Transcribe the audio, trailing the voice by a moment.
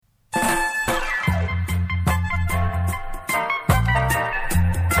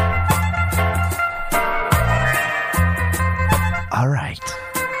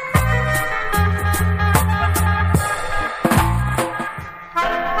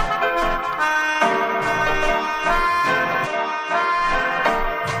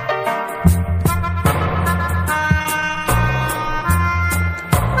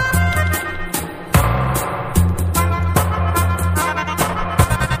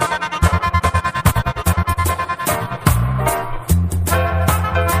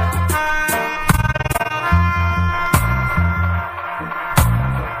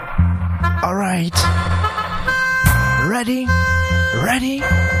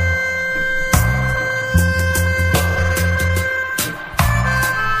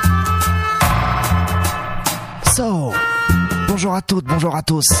So, bonjour à toutes, bonjour à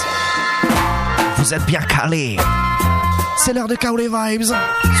tous. Vous êtes bien calés. C'est l'heure de Kaolé Vibes,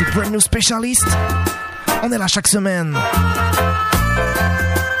 ce brand new spécialiste. On est là chaque semaine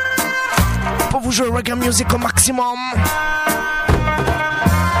pour vous jouer reggae music au maximum.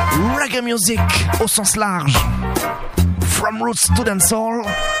 Reggae music au sens large. From roots to dancehall.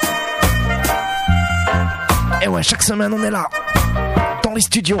 Et ouais, chaque semaine on est là dans les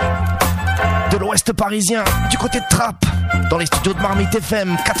studios de l'ouest parisien, du côté de Trappes, dans les studios de Marmite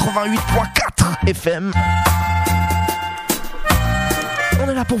FM 88.4 FM. On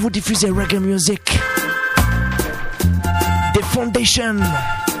est là pour vous diffuser reggae music, des foundations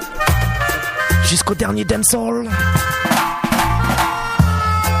jusqu'au dernier dancehall.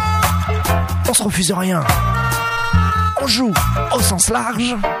 On se refuse rien. On joue au sens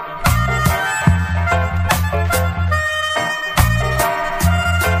large.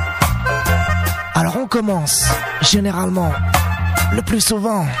 Alors on commence généralement, le plus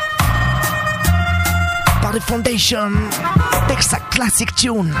souvent, par des foundations, des classic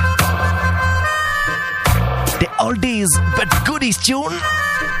tunes, des oldies but goodies tunes.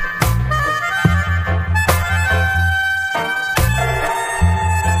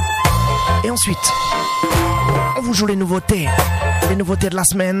 Et ensuite, on vous joue les nouveautés de la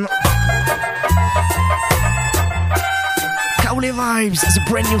semaine. Kaolé Vibes, the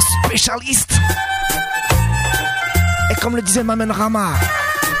brand new specialist. Et comme le disait Mamen Rama,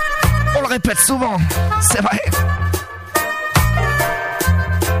 on le répète souvent, c'est vrai.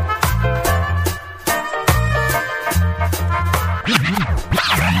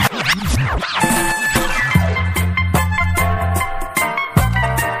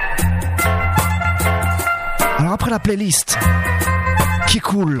 Alors après la playlist qui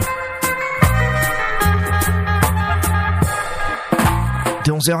coule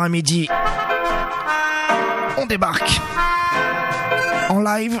de 11h à midi, on débarque en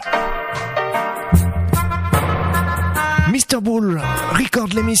live. Mr. Bull record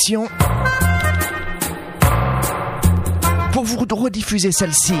l'émission pour vous rediffuser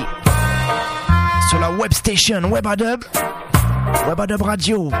celle-ci sur la web station Webadub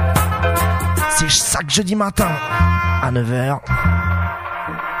Radio. C'est chaque jeudi matin à 9h.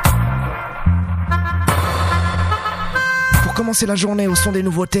 Pour commencer la journée au son des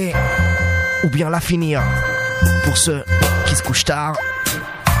nouveautés, ou bien la finir pour ceux qui se couchent tard.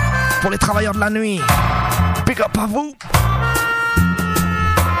 Pour les travailleurs de la nuit, big up à vous.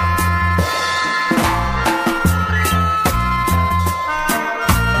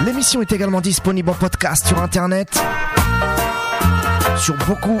 L'émission est également disponible en podcast sur internet, sur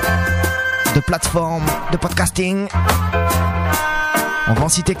beaucoup de plateformes de podcasting. On va en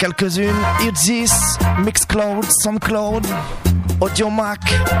citer quelques-unes: Udzis, Mixcloud, Soundcloud, Audiomack,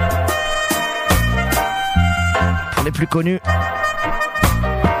 pour les plus connus.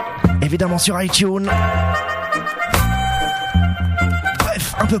 Évidemment sur iTunes.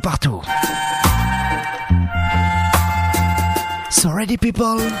 Bref, un peu partout. So ready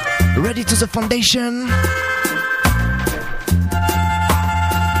people? Ready to the foundation?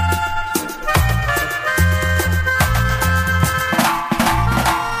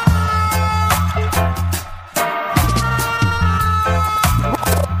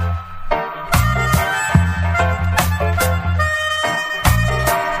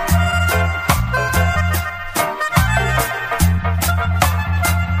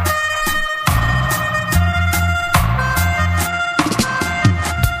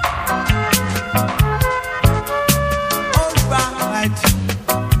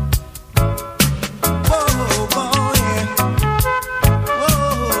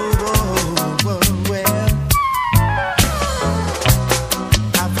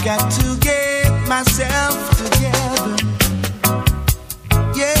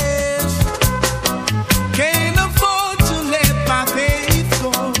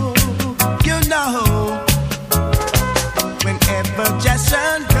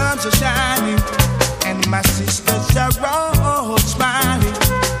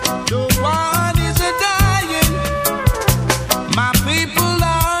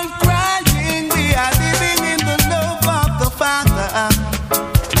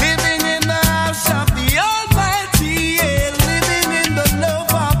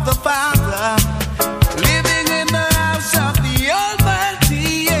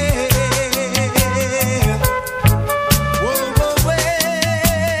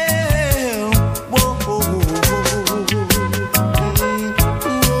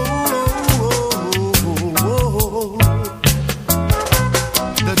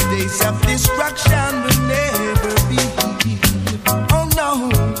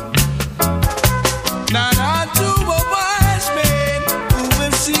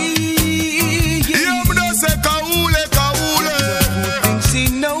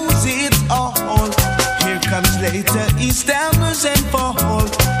 translator, he stammers and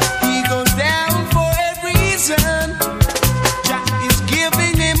falls. He goes down for a reason. Jah is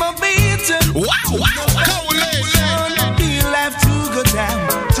giving him a beating. Wow, he'll have to go down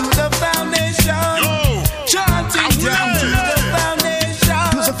to the foundation. Chanting down to the foundation.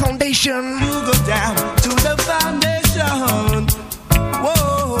 To the foundation. You go down to the foundation.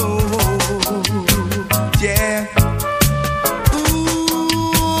 Whoa, yeah.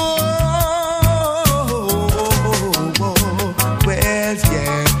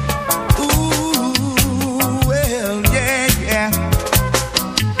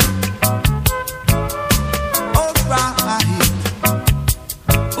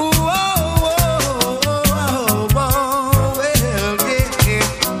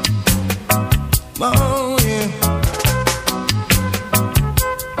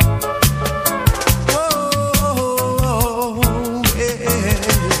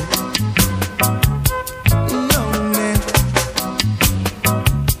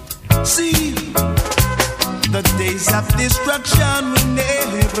 Destruction will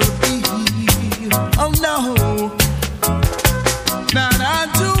never be. Oh no, not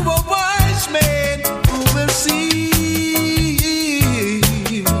unto a wise man who will see.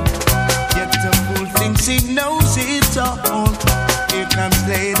 Yet the fool thinks he knows it all. Here comes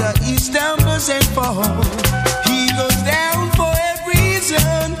later, he stumbles and falls. He goes down for a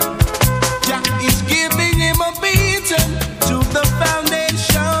reason. Jah is giving him a beating. To the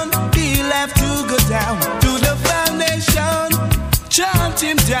foundation, he'll have to go down to the foundation. Chant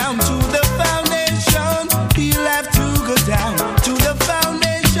him down to the foundation. He'll have to go down to the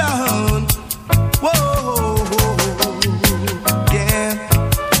foundation. Whoa, yeah.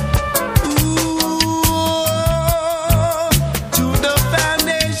 Ooh, to the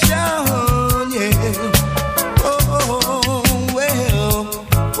foundation, yeah. Oh, well,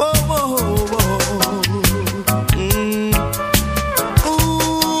 whoa. Ooh,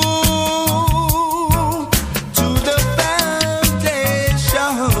 to the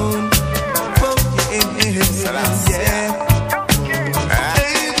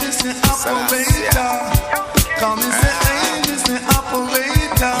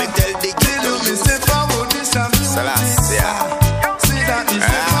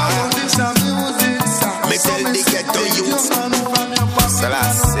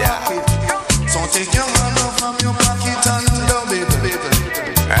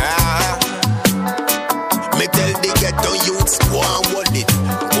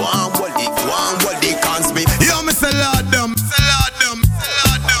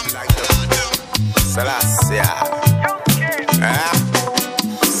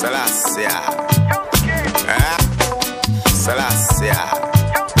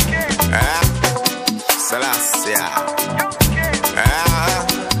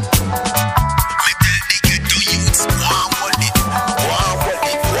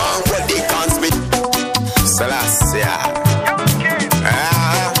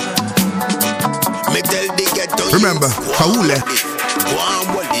Remember, Kaule.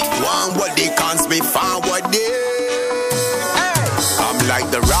 I'm like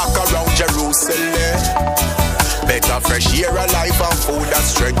the rock around Jerusalem. Better fresh air, a life and food and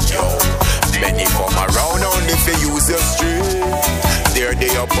strength, yo. Many come around only if you use your strength. They're the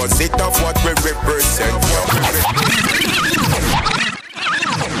opposite of what we represent, yo.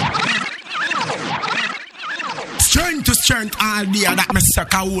 Strength to strength all day, that Mr.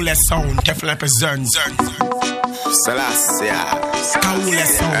 Kaule sound, Teflon represents. Selassie. Kaule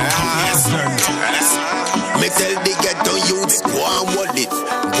sound, me tell the ghetto youths, go and hold it, go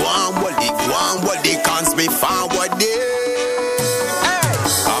and hold it, go and hold it, can't be forward there.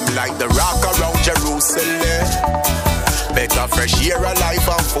 I'm like the rock around Jerusalem. Better fresh air, a life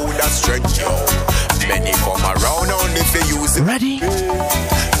and food and strength, yo. Many come around only if you use it. Ready?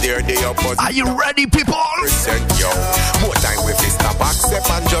 They're the opposite. Are you ready, people? Yo. More time with this stop, accept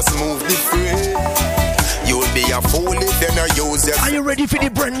and just move the free. You'll be a fool if they not use your. Are you ready for the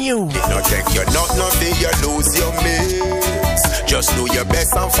brand new? It not take you nothing, you lose your mix. Just do your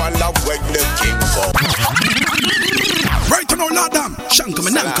best and follow when the king comes. Right now, Lord damn, Shanka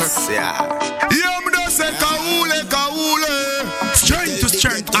Mananka. Yeah, me don't say Kaule. Strength to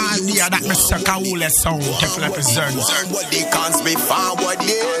strength all day, that Mr. Kaule sound, Teflon represents. What they can't be forward,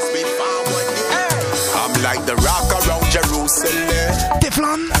 I'm like the rock around Jerusalem.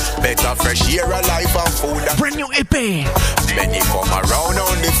 Teflon. Better fresh air, a life and food. Brand new EP. Many come around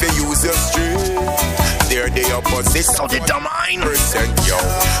only if you use your strength. They're the opposite. So they don't mind. Yo.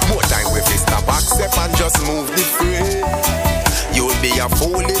 More time with this stop, accept and just move the free. You'll be a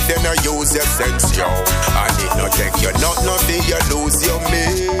fool if you not use your sense, yo. And it not take you nothing, you lose your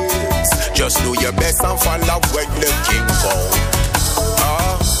mix. Just do your best and follow where the king goes.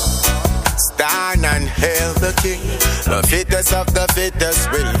 Stand and hail the king. The fittest of the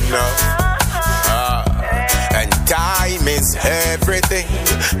fittest will know. And time is everything.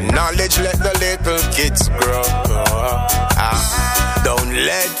 Knowledge let the little kids grow. Don't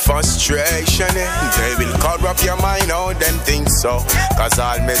let frustration in. They will corrupt your mind, how them think so. Cause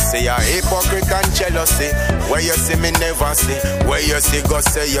all me see are hypocrite and jealousy. Where you see me never see. Where you see go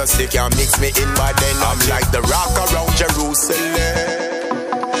say you see. Can't mix me in but then I'm like the rock around Jerusalem.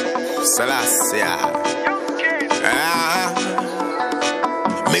 Selassie.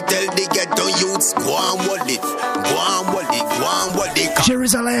 Me tell the ghetto youths, go and hold it, go and hold it, go and hold it.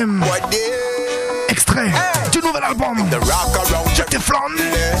 Jérusalem. Extrait du nouvel album The rock around Teflon.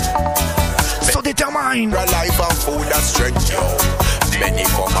 So determined. Life and food and strength, yo. Many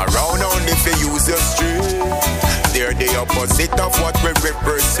come around only if you use your street. They're the opposite of what we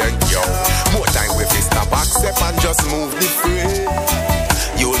represent, yo. More time we fist a back step and just move the free.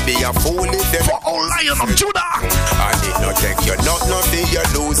 You'll be a fool if them for all Lion of Judah. And it no take you nothing, you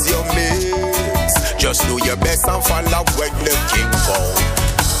lose your mix. Just do your best and follow where the king goes.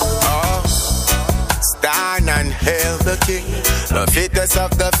 Stand and hail the king. The fittest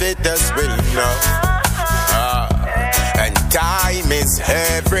of the fittest will know. And time is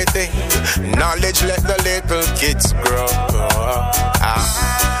everything. Knowledge let the little kids grow.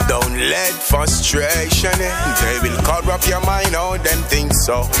 Don't let frustration in. They will corrupt your mind, how them think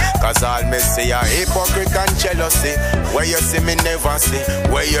so. Cause all me see are hypocrite and jealousy. Where you see me never see.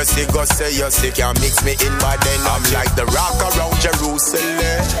 Where you see go say you see. Can't mix me in but then I'm like the rock around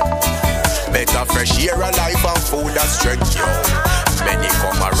Jerusalem. Better fresh air, a life and food and strength, yo. Many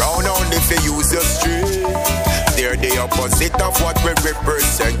come around only if you use your street. They're the opposite of what we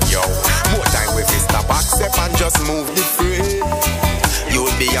represent, yo. More time we fist a back step and just move the free. You'll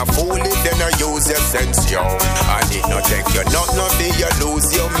be a fool if they not use your sense, yo. And it not take you nothing, you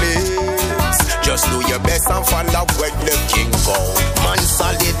lose your mix. Just do your best and follow where the king go. Man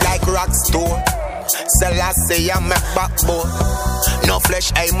solid like rock stone. Selassie I make backbone. No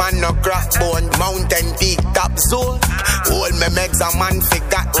flesh, I man no crack bone. Mountain peak top zone. All me megs a man fi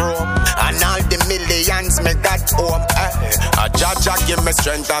got room. And all the millions me got home. A Jaja give me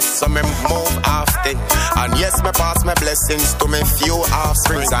strength as so me move often. And yes me pass my blessings to me few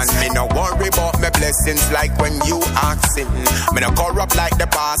offsprings. And me no worry about my blessings like when you asking. Me no corrupt like the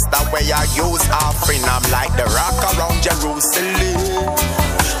pastor where I use offering. I'm like the rock around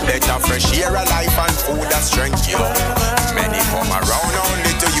Jerusalem. Better fresh air, a life and food and strength, yo. Many come around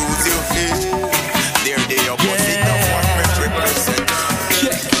only to use your feet. They're the opposite of what we represent.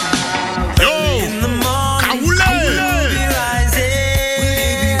 Check. Yo! In the morning, Kaule!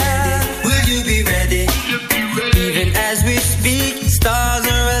 will you be ready? Even as we speak, stars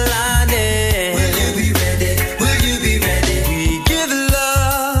are aligning. Will you be ready? Will you be ready? We give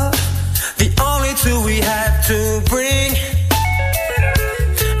love, the only tool we have to bring.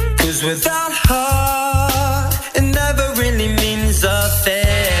 Without heart, it never really means a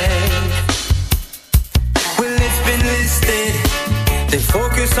thing. Well, it's been listed. They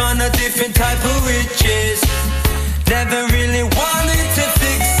focus on a different type of riches. Never really wanted to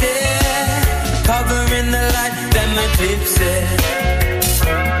fix it. Covering the light, them eclipse it.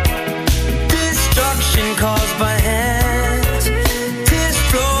 Destruction caused by hands. Tears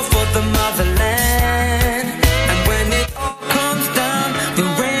flow for the motherland. And when it all comes down, the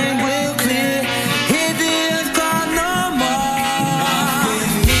rain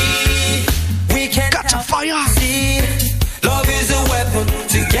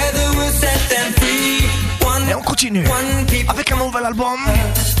Et on continue avec un nouvel album.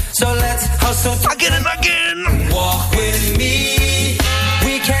 So let's hustle again and again. Walk with me.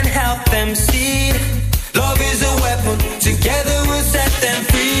 We can help them see. Love is a weapon. Together we'll set them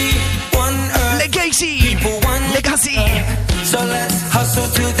free. One earth. Legacy. Legacy. So let's hustle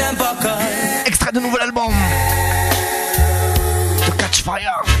to them buckle. Extrait de nouvel album de Catch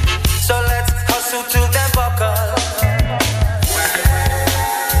Fire. So let's hustle to them buckle.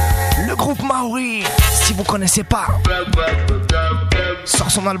 Le groupe Maori, si vous connaissez pas, sort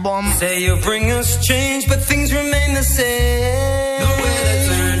son album. Say you bring us change, but things remain the same. Nowhere to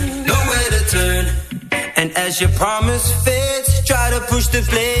turn, nowhere to turn. And as your promise fits, try to push the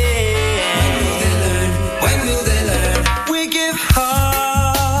flame. When will they learn? When will they learn? We give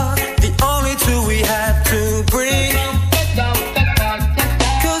heart, the only tool we have to bring.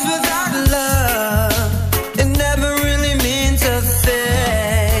 Cause without love, it never really means a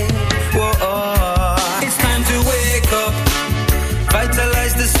thing. Whoa, it's time to wake up.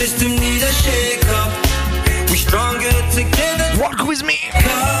 Vitalize the system, need a shake up. We stronger together. Walk with me.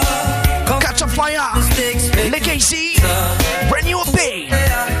 Come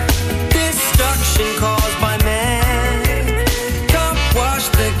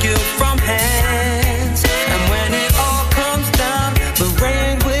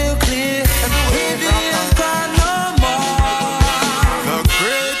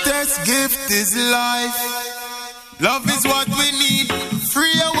is life. Love is what we need,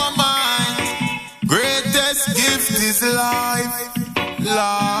 free our mind. Greatest gift is life. Life.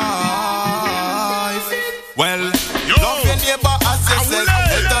 Well, love your neighbor as yourself.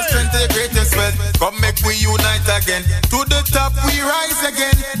 Let us strengthen the greatest wealth. Come make we unite again. To the top we rise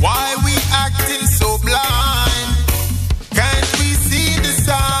again. Why we acting so blind? Can't we see the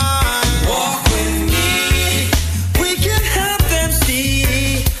sign? Walk with me, we can help them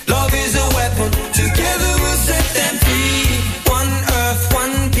see. Love is a weapon, together we'll set them free. One earth,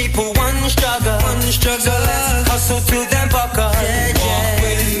 one people, one struggle. So let's hustle to them buckle. Walk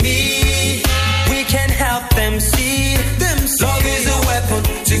with me, we can help them see. Love is a weapon,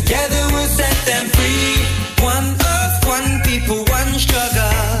 together we'll set them free. One earth, one people, one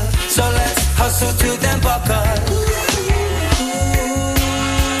struggle. So let's hustle to them buckle.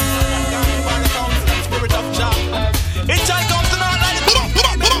 It's all comes to not like the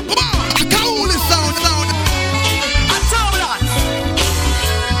cool sound. I told that.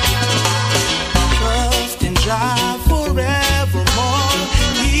 Trust in Jah forevermore.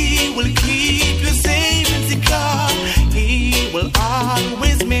 He will keep you safe and secure. He will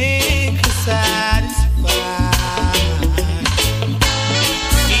always make you satisfied.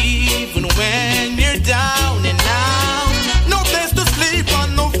 Even when you're down and out, no place to sleep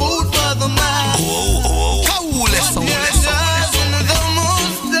and no food for the mind.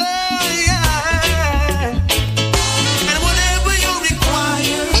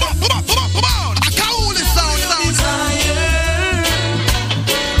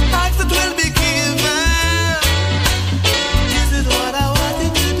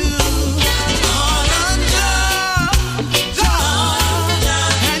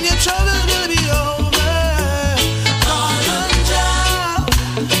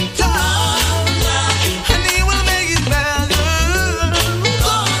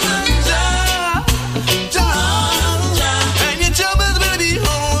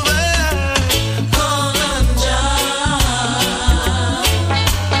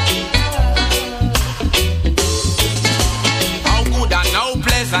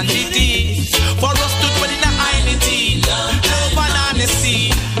 For us to dwell in a unity, love and honesty.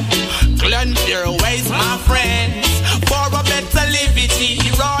 Cleanse your ways, my friends, for a better liberty,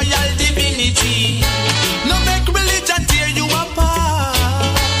 royal divinity. No make religion tear you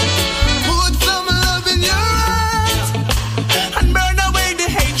apart. Put some love in your heart and burn away the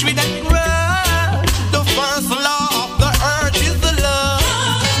hatred and grudge. The first law of the earth is the love.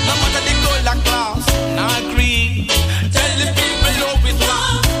 No matter the color, class, nor creed. Tell the people love is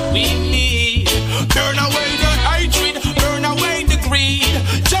what we need. Burn away the hatred, burn away the greed.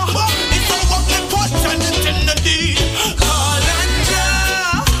 Jehovah is so omnipotent in the deed. Call on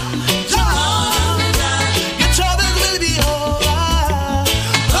Jah, Jah, your troubles will be over.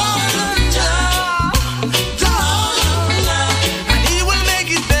 Call on Jah, Jah, and He will make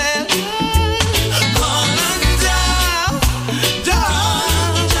it better. Call on Jah, Jah,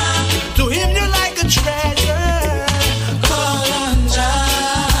 to Him you're like a treasure. Call on Jah.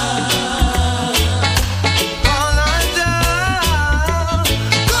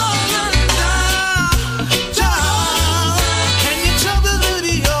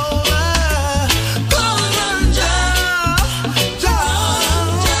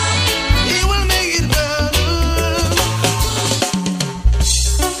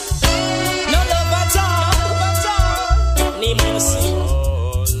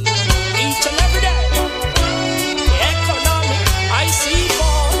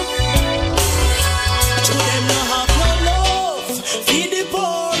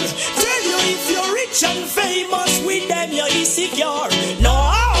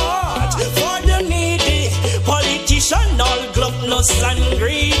 And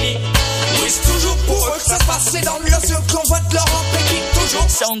greedy. Oui, c'est toujours pour eux que ça se passe dans le cirque, on va de leur en pépite, toujours.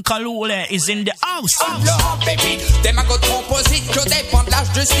 Sound Kalule is in the house. Leur en pépite, des magots de composite, que dépend de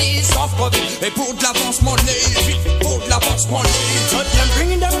l'âge de style, sans profit. Et pour de l'avancement vite, pour de l'avancement vite. But them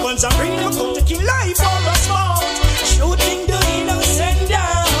bringing them guns and bringing them guns to kill life all the smart. Shooting the innocent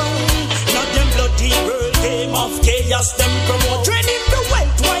down. Not them bloody world game of chaos, them promote. Draining the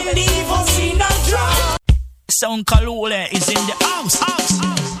wealth while leave us in a drought. Sound Kalule is in the house.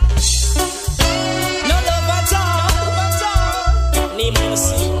 No love at all. Need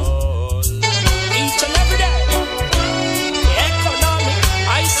mercy. Each and every day. The economic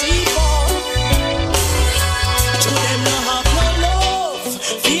I see fall. To them no have no love.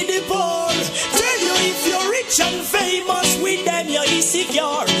 Feed the poor. Tell you if you're rich and famous, with them you're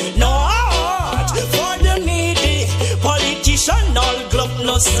insecure. No heart for the needy. Politician all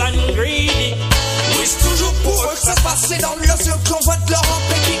gluttonous and greedy. Oui, c'est toujours pour eux que ça se passe dans le cirque, on va de leur en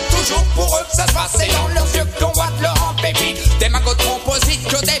pépite, toujours. toujours pour eux que ça se passe. C'est dans leurs yeux que l'on voit de leur en pépite. Des magots de composite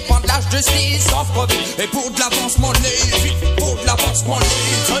que dépend de l'âge de style sans profit. Et pour de l'avancement vite, pour de l'avancement vite.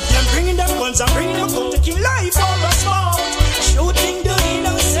 So them bringing them guns and bringing them gun, taking life for a sport, shooting the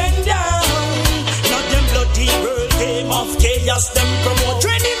innocent down. Not them bloody world game of chaos, them promote,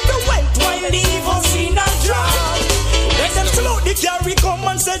 draining the wealth while leave us in a drought. Let them salute the carry come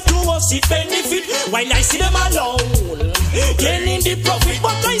and say to us it benefit, while I see them alone gaining the profit.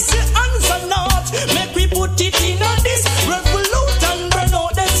 But I say answer not, make we put it in on this revolut and burn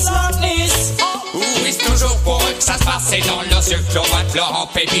out the sadness. Oui, c'est toujours pour eux que ça se passe, c'est dans leurs yeux que l'on voit de leur en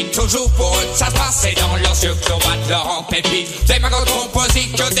pépite. Toujours pour eux que ça se passe, c'est dans leurs yeux que l'on voit de leur en pépite. Des magots de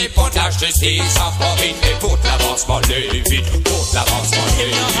composite que dépend de l'âge de style sans profit. Et pour de l'avancement vite, pour de l'avancement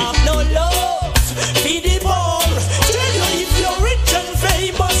vite. No love, feed the poor. Tell you if you're rich and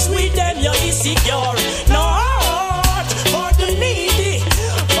famous with them, you're insecure. No heart for the needy.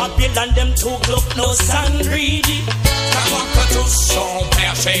 Babylon, them too gluttonous and greedy. Savoir que tous sont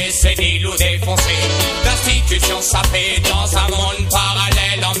perchés, séniles ou défoncés. L'institution sapée dans un monde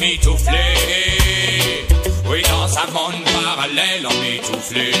parallèle emmitouflé. Oui, dans un monde parallèle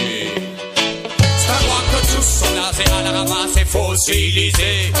emmitouflé. Savoir que tous sont nasés à la ramasse et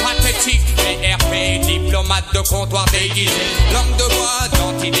fossilisés. Pathétique, VRP, diplomate de comptoir déguisé. Langue de bois,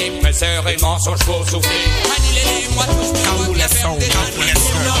 d'antidépresseurs et mensonges faux soufflés. Annulez-les-moi tous, Kaoul les Sound,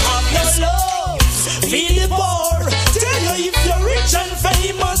 No love, feel the poor. Tell you if you're rich and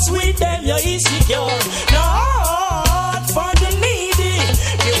famous with them, you're insecure. No heart for the needy.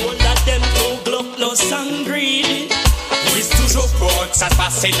 You won't let them too gluttonous and greedy. Oui, c'est toujours pour eux que ça se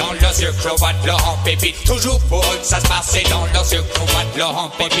passe, c'est dans leurs yeux que l'on voit de leur en pépite. Toujours pour eux que ça se passe, c'est dans leurs yeux que l'on voit de leur en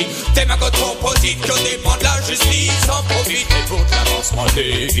pépite. Des magots de composite que dépend de la justice en profite. Et pour de l'avancement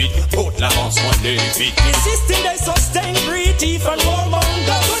vite, pour de l'avancement vite. Insisting they sustain greed, thief and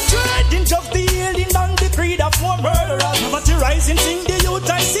warmongers. Dreading of the alien and the creed of more murderers. Poverty rising, sing the youth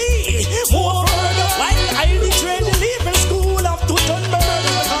I see. More murder, while highly trained, leaving school have to turn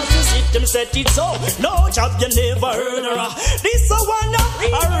murderer. Cause the system set it so, no job you never heard of. This a one a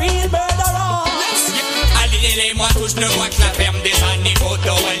real murderer. Alignez-les-moi tous, je ne vois que la ferme des animaux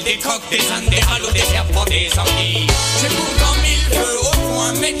d'Orwell, des coqs, des ânes, des halos, des serpents, des anguilles. J'ai pourtant mille feux au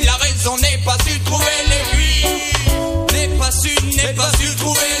point, mais la raison n'est pas su trouver l'aiguille. N'est pas su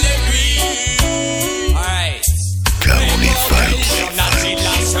trouver l'aiguille. Ouais. Kaoul Vibes. La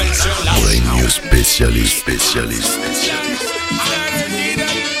seule sur la Radio spécialiste.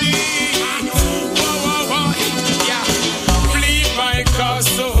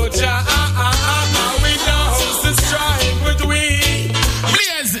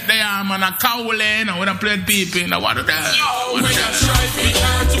 Man, a cowling, and when I play people, now what are they? Oh, when I try to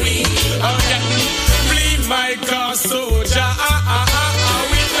hurt me, oh yeah. Bleed my car, soldier,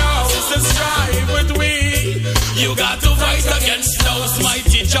 we know to strive with we. You got to fight against those, my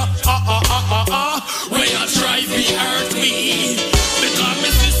teacher, when I try to hurt me. Because my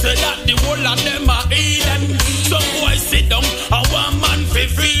sister that the whole of them are eating. Some boys sit down, and one man fi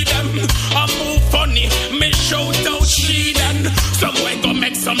feed them. I move funny, me shout out she them. Some way go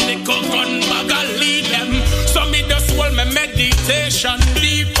make some nickel gun bag and lead them. So me just hold my meditation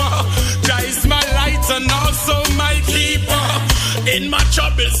deeper. Jah is my light and also my keeper. In my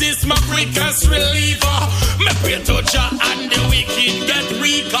troubles is my quickest reliever. Me pray to Jah and the wicked get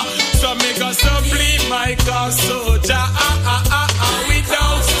weaker. So me go so bleed my cause soldier.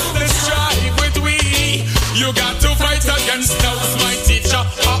 Without the strive with we. You got to fight against those, my teacher.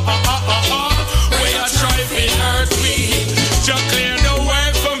 Where I try to hurt me. Just clear the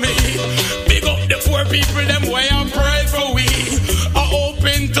way for me. Big up the poor people, them way I pray for we. I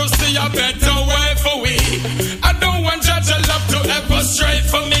open to see a better way for we. I don't want judge love to ever stray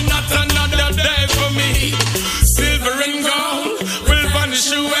for me. Not another day for me. Silver and gold will vanish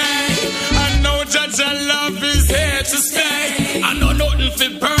away. I know judge love is here to stay. I know nothing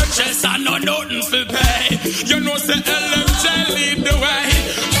for purchase, I know nothing for pay. You know say LMJ lead the way.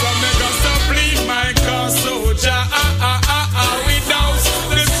 So make us up bleed my cause soldier. Without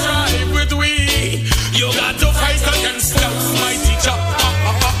the strive with we. You got to fight against those, my teacher.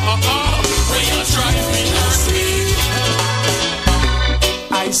 We are trying to hurt me.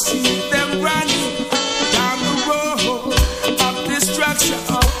 I see them running down the road of destruction.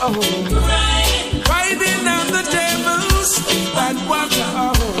 Riding on the devils that walk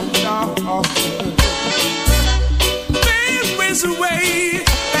on. There is a way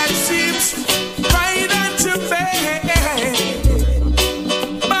that seems right unto me,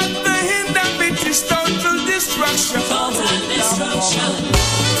 but the end of it is total destruction.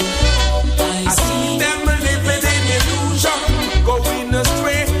 I see them living in illusion, going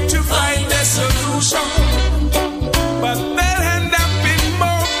astray to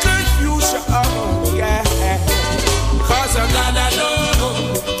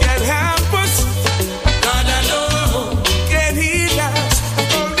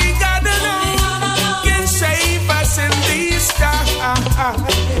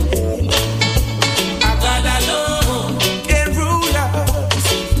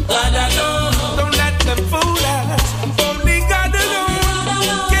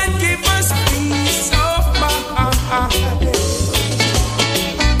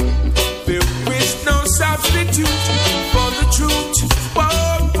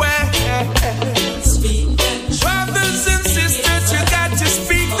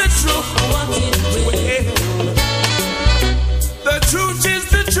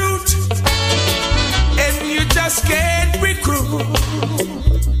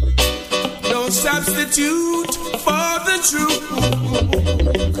substitute for the truth.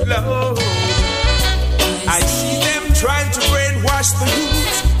 Lord, I see them trying to brainwash the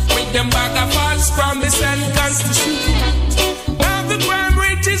youth with them bag of false promise and constitution. Now the crime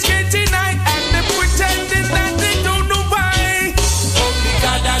rate is getting high and they're pretending that they don't know why. Only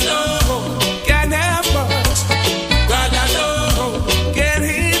God alone can help us. God alone can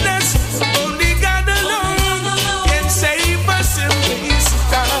heal us. Only God alone can save us in this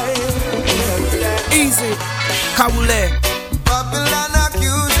time. Easy, Kaule. Babylon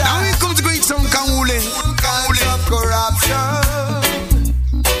accuser. Now we come to great song, Kaule. Kaule of corruption.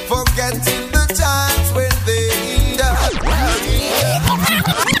 Forgetting the times when they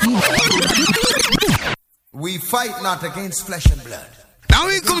we fight not against flesh and blood. Now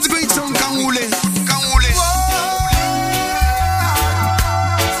we come to great song, Kaule. Kaule.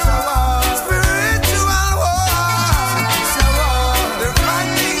 Spiritual war. They're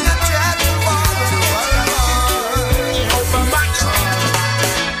fighting a dreadful war.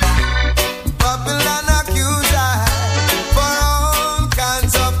 Babylon accuser for all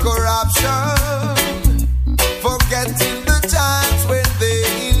kinds of corruption. Forgetting the times when they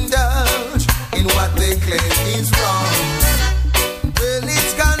indulge in what they claim is wrong. Well,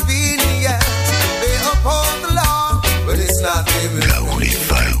 it's convenient. They uphold the law, but it's not living.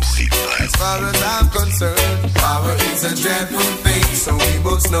 As far as I'm concerned, power is a dreadful thing, so we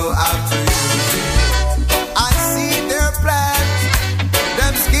must know how to use it. I see their plans,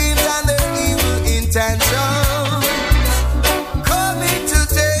 them schemes and their evil intentions, coming to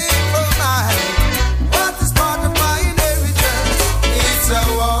take from mine what is part of my inheritance. It's a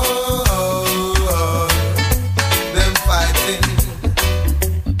war, them fighting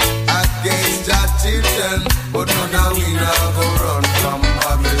against our children, but no, now we now go run from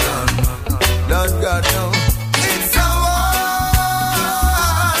Babylon. Lord God, no. It's a war,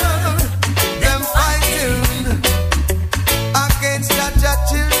 them fighting against our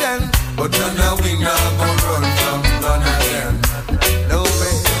children, but no, now we now go run from none of them. No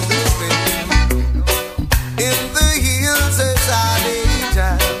way, no way. In the hills as I lay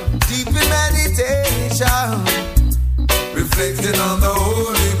down, deep in meditation, reflecting on the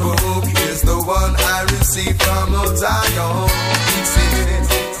holy book, is the one I received from Mount Zion.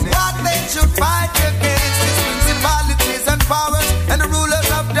 What they should fight against is principalities and powers and the rulers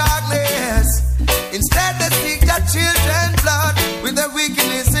of darkness. Instead they seek their children's blood with their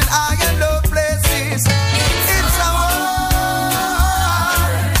wickedness in high and low places. It's a war.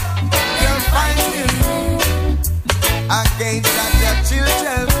 They're fighting against their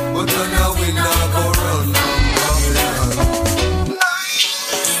children, but no, we now go run from Babylon.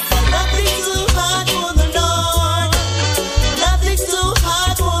 Nothing's too hard for the Lord. Nothing's too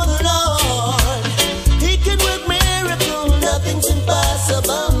hard for the Lord. He can work miracles. Nothing's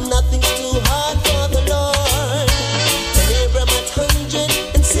impossible. Nothing's too hard for the Lord. And Abraham at 100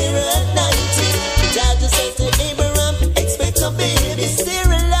 and Sarah at 90. The judge said to Abraham, expect a baby.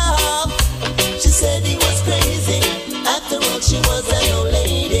 Sarah laughed. She said he was crazy. After all, she was an old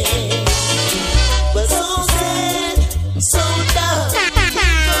lady. But so sad, so down.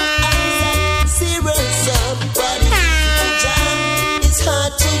 It's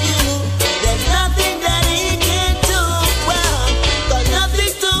hard to you. There's nothing that he can do. Well, got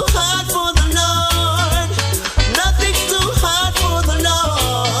nothing too hard for the Lord. Nothing's too hard for the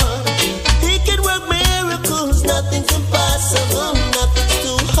Lord. He can work miracles. Nothing's impossible. Nothing's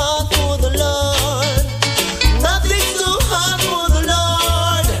too hard for the Lord. Nothing's too hard for the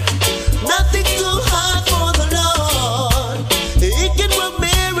Lord. Nothing's too hard for the Lord. He can work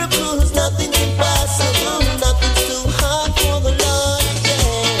miracles. Nothing's impossible. Nothing's too hard for the Lord.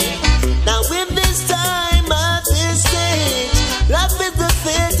 Yeah. Now in this time at this stage, life is the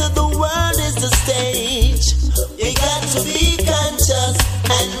theater, the world is the stage. We got to be conscious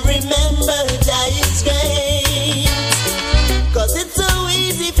and remember that it's great. Cause it's so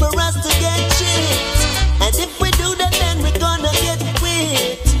easy for us to get tricked. And if we do that, then we're gonna get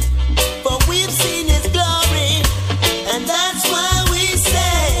quit. For we've seen his glory, and that's why we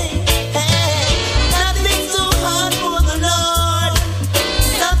say, hey, nothing's too hard for the Lord.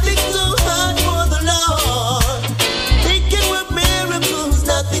 Nothing's too hard for the Lord. He can work miracles.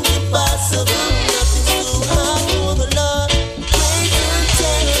 Nothing's impossible. Nothing's too hard for the Lord. Great and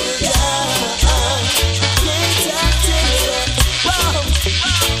terrible.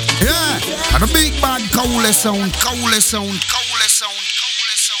 Yeah, and a big bad Kaule sound, Kaule sound, Kaule sound,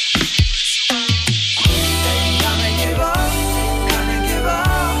 Kaule sound. Gonna give up, gonna give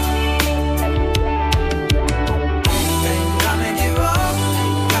up. Gonna give up,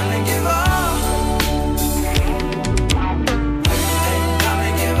 gonna give up. Gonna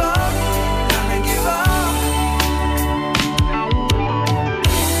give up, gonna give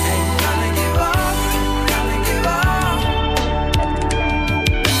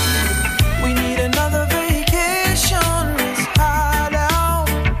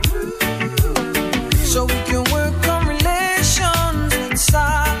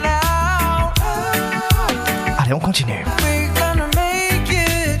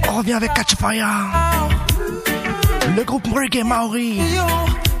revient avec Catch Fire. Le groupe reggae Maori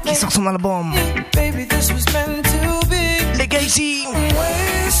qui sort son album. Legacy.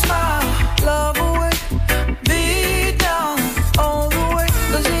 Waste my love away, be down all the way.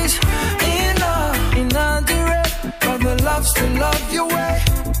 'Cause he's in a direct, but the love still love your way.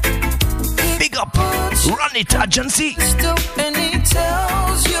 Big up, Run It Agency. And he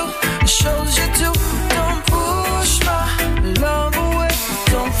tells you, he shows you to, don't push my love away,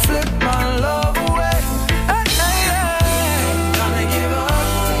 don't flip my love away.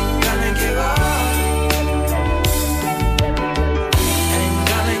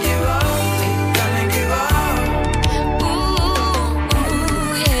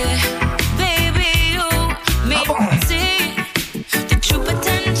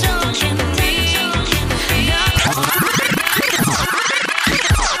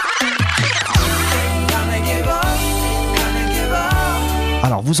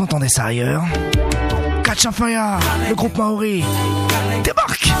 Alors vous entendez ça ailleurs? Catch Fire, le groupe Maori,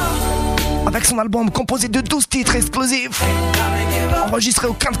 débarque avec son album composé de 12 titres exclusifs, enregistrés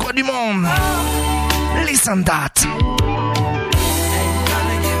aux 4 coins du monde. Listen that.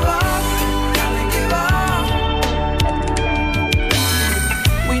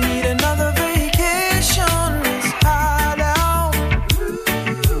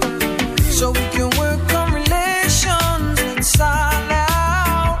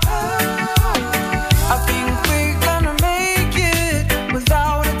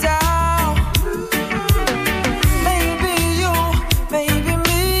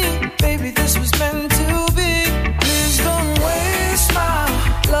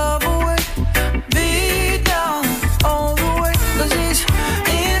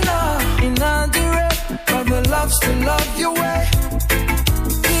 To love your way,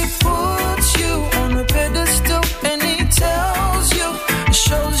 he puts you on a pedestal and he tells you, he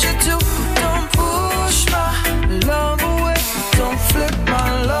shows you to, don't push my love away, don't flip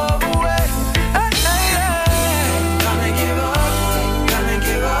my love away. Hey, hey, hey. Gonna give up, gonna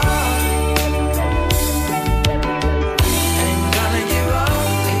give up. Ain't gonna give up,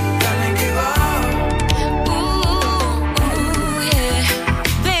 gonna give up. Ooh, yeah,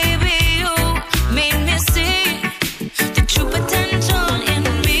 baby, you made me see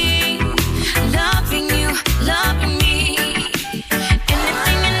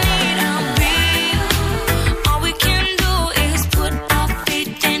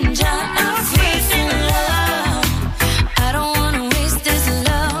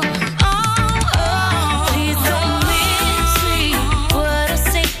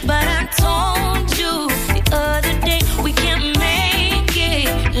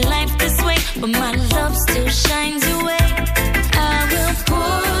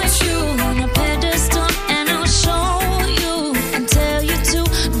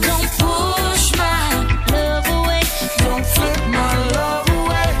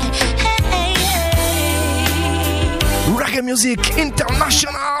Music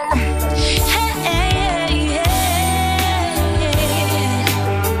International.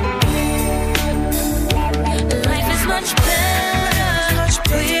 Life is much better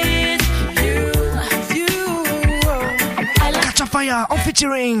with you. Catch Fire en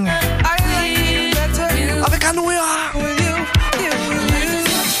featuring avec Anouya.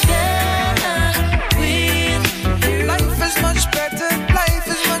 Life is much better. Life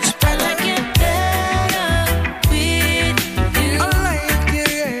is much better.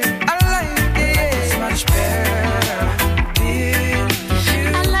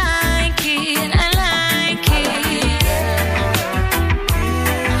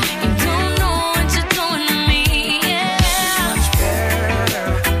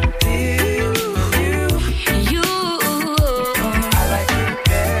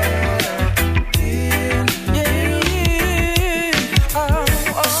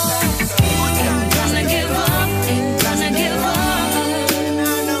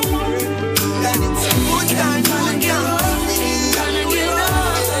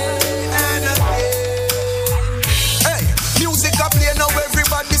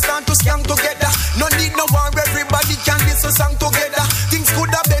 Song together, things could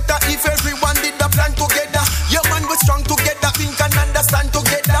have better if everyone did the plan together. Your man was strong together, think and understand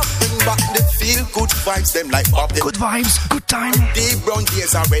together. Bring back the feel good vibes, them like Bob. Good vibes, good time. Deep brown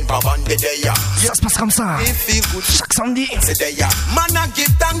days are when Bob on the day. Ça se passe comme ça. Chaque samedi. Man, I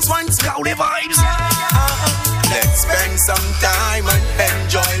give thanks once. Cowley Vibes. Let's spend some time and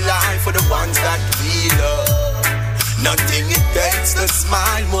enjoy life for the ones that we love. Nothing it takes to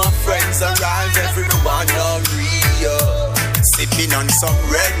smile, more friends arrive, everyone are real. Sipping on some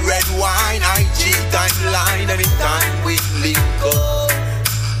red wine, IG timeline, anytime we link up.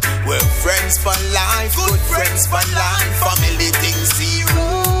 We're friends for life, good friends for life, family things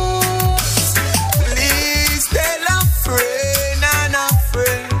serious. Please tell a friend and a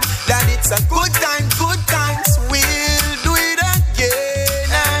friend that it's a good time, good times. We'll do it again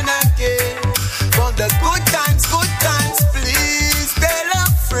and again. For the good times, please tell a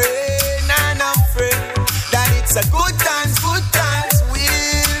friend and a friend that it's a good times, good times.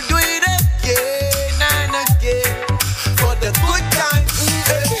 We'll do it again and again. For the good times,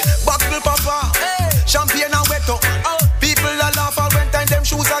 buckle papa, champagne and wet up. People are laugh when time them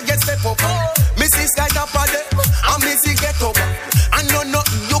shoes are get step up. Missy Sky up a day, and Missy get up. And no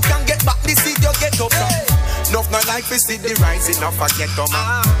nothing you can get back this seat you get up. Enough no life we see the rising of a ghetto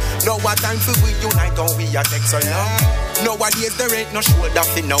man. No what time for we unite and we are take so long. Nowadays there ain't no shoulder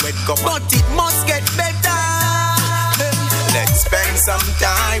fin no head go, but it must get better. Let's spend some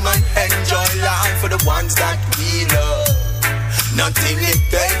time and enjoy life for the ones that we love. Nothing it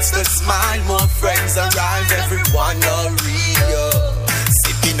takes to smile, more friends arrive, everyone are real.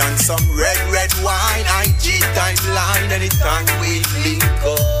 Sipping on some red wine, IG timeline, anytime we link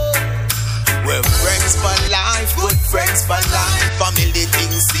up. We're friends for life, good friends for life, family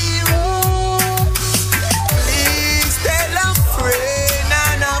things serious. Please tell a friend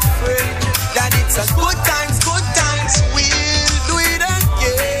and a friend that it's a good times, we'll do it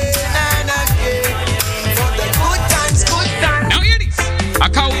again and again. For the good times, good times. Now hear this.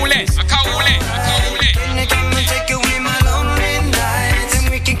 Akaule. Can you come and take away my lonely nights, and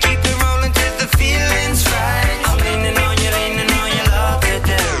we can keep it rolling till the feeling's right. I'm leaning on you, love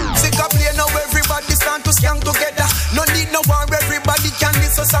today. Sick of play now, everybody stand to skank together. No need no war, everybody can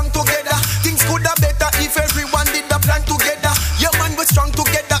listen song together. Things could have better if everyone did the plan together. Your man was strong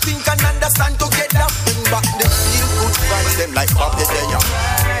together, think and understand together. Bring back the feel good vibes, them like Bobby Daya.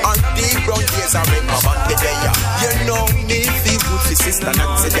 All the brown days are in my body there. You know me, feel good for sister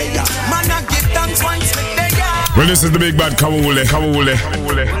Nancy there. Man, I give thanks once with there. Well, this is the big bad Kawule. If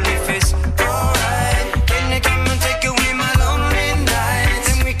it's alright, can you come and take away my lonely nights,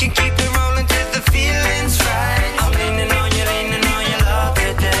 and we can keep it rolling till the feeling's right. I'm leaning on you, love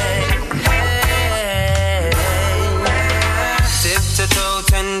today. Hey, tip to toe,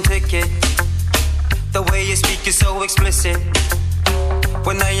 10 ticket. The way you speak is so explicit.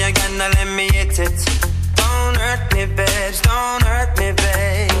 When I ain't gonna let me hit it. Don't hurt me, babes, don't hurt me,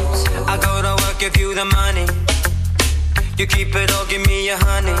 babes. I go to work, give you the money. You keep it all, give me your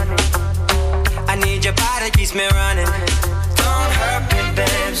honey. I need your body, keeps me running. Don't hurt me,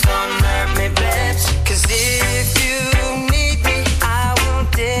 babes, don't hurt me, babes. Cause if you need me, I won't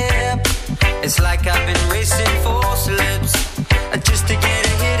dip. It's like I've been racing for slips, just to get a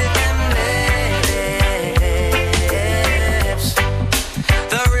hit of them lips.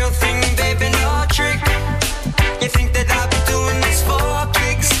 The real thing, baby, no trick. You think that I'll be doing this for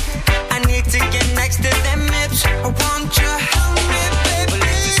kicks? I need to get next to them hips. I want you, help me, baby. Well,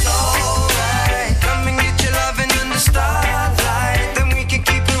 if it's alright, come and get your loving in the starlight. Then we can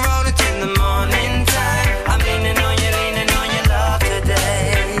keep it rolling till the morning time. I'm leaning on you, love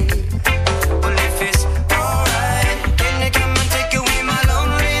today. Well, if it's alright, can you come and take away my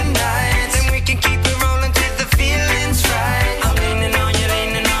lonely nights? Then we can keep it rolling till the feeling's right. I'm leaning on you,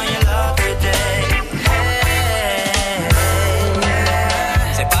 love today. Hey,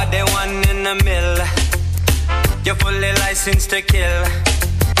 say body one in the middle. You're fully licensed to kill.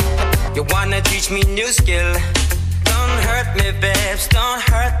 You wanna teach me new skill. Don't hurt me, babes, don't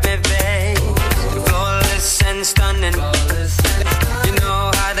hurt me, babes. Flawless and stunning. You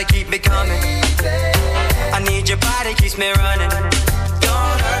know how to keep me coming. I need your body, keeps me running.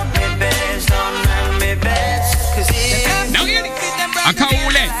 Don't hurt me, babes, don't hurt me, babes. Cause if Now hear this.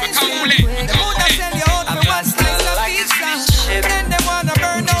 Akaule. Then they wanna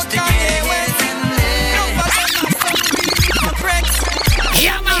burn out Kanye West.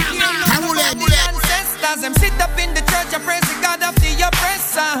 Ancestors, them sit up in the church and praise the God of the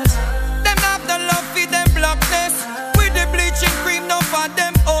oppressors. Them have the love for them blackness. With the bleaching cream, no for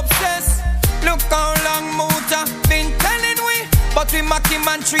them obsessed. Look how long Muta been telling we, but we mock him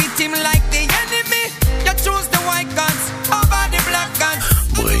and treat him like the enemy. You choose the white guns over the black guns.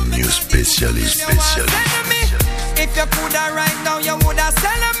 Brain News spécialiste. If you coulda right now, you woulda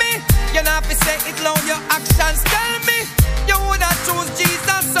sell me. You not fi say it loud, your actions tell me. You woulda choose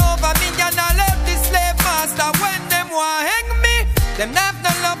Jesus over me. You not left the slave master when them want hang me. Them have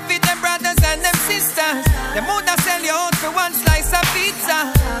no love for them brothers and them sisters. Them woulda sell you out for one slice of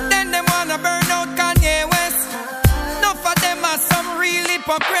pizza. Then them wanna burn out Kanye West. Enough of them are some real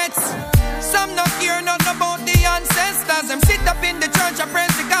hypocrites. Some not care nothing about the ancestors. Them sit up in the church and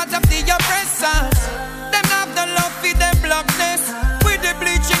praise the God of the oppressors. Them have no love for them blackness. With the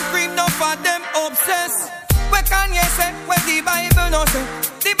bleaching scream, no for them obsessed. Where can you say, where the Bible no say?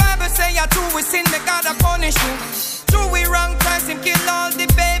 The Bible say you do we sin, make God a punish you. Do we wrong, Christ him kill all the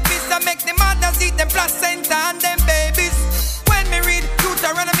babies and make the mothers eat them placenta and them babies. When me read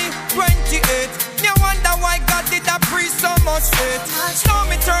Deuteronomy 28, me wonder why God did that preach so much faith. Now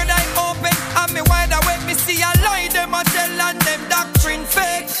me third eye open and me wide awake, me see a lie them a tell and them doctrine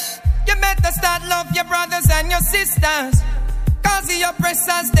fake. You better start love your brothers and your sisters, cause the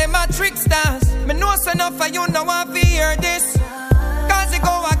oppressors, them are tricksters. Me know so enough for you know I fear this, cause it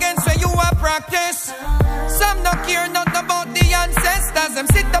go against where you are practice. Some don't care nothing about the ancestors. Them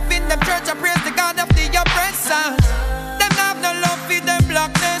sit up in the church and praise the God of the oppressors. Them have no love for them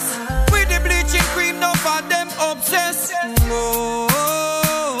blackness. With the bleaching cream, no for them obsessed. Oh,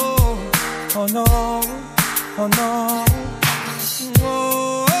 oh, oh no, oh no.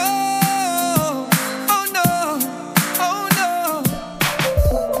 Oh, oh no, oh no.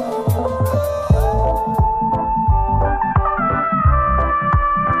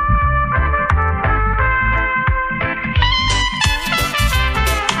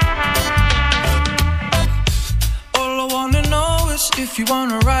 All I wanna know is if you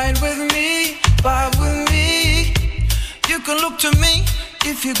wanna ride with me, vibe with me. You can look to me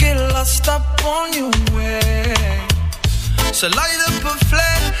if you get lost up on your way. So light up a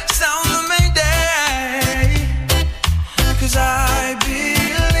flame, sound the mayday, cause I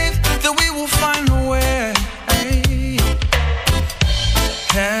believe that we will find a way.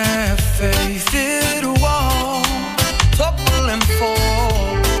 Have faith it will topple and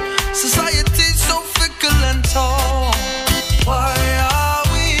fall. Society's so fickle and tall. Why are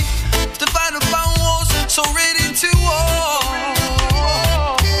we divided by walls, so ready to war?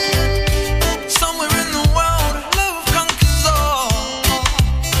 Somewhere in the world, love conquers all.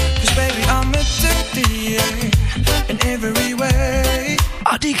 Cause baby, I'm addicted, yeah, in every way.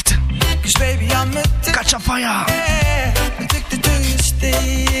 Addict. Cause baby, I'm addicted. Catch a fire. Yeah, addicted to your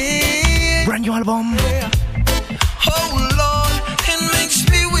state. Brand new album. Yeah. Oh Lord, it makes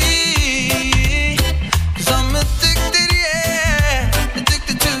me weak. Cause I'm addicted, yeah,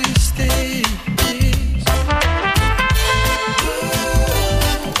 addicted to your state.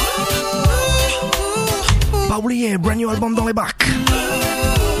 Pas oublier, brand new album dans les bacs.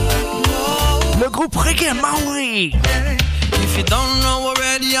 Le groupe Reggae Maori. If you don't know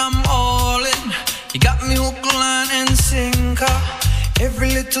already, I'm all in. You got me hook, line, and sinker. Every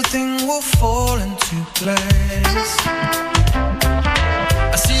little thing will fall into place.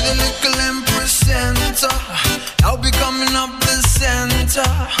 I see the little empress center. I'll be coming up the center.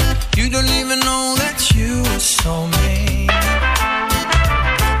 You don't even know that you are so mean.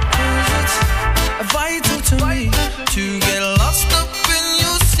 'Cause it's vital to me to get lost up in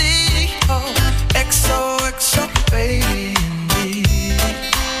your sea. Oh, XOXO, baby, indeed.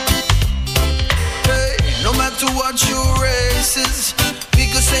 Hey, no matter what your race is, we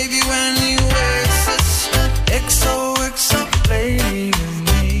could save you any oasis. XOXO, lady with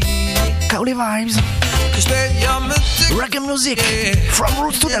me. Cowley Vibes. Cause baby, I'm addicted. Reggae music. From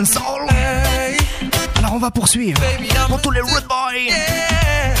roots to dancehall. Alors on va poursuivre. Pour tous les root boys.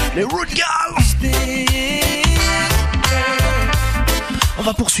 Les root gals. On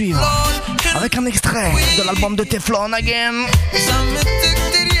va poursuivre avec un extrait de l'album de Teflon Again.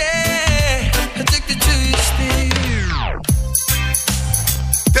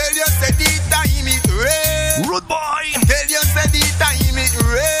 Tell you say the time is red. Root boy. Tell you say the time is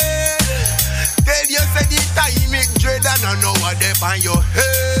red. Tell you say the time is dread and I know what they on your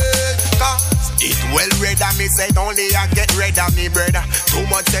head. Cause it well red and me say only I get red of me brother. Too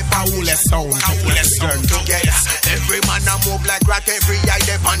much say power sound together. Every man a move like rat, every eye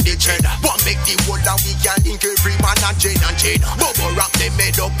they on the cheddar. What make the world that we can link every man a chain and chain. Bubble wrap them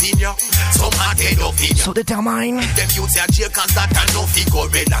made up in ya. Some are dead up in ya. So determine. Them youths are jail cause that a no figure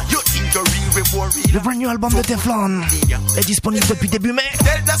red. You think you're real reward real. Le brand new album de Teflon est disponible depuis début mai.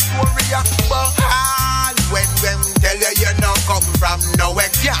 Tell the story about all when tell you you not come from nowhere.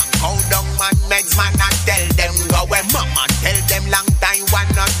 Can't count down man makes man and tell them go where. Mama tell them long time one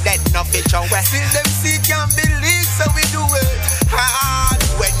not dead no fit away. Still them see can't believe so we do it. All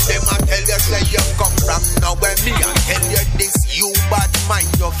when them a tell you say you come from nowhere. Me I tell you this you bad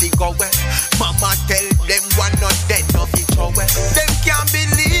mind you figure where. Mama tell them one not dead no fit away. Them can't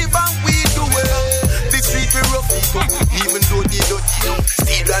believe and we do it. The street we rough it up, even though they don't know.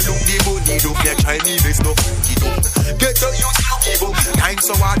 Still I look the money up, they try me best no food it up. Get a youth to give up, time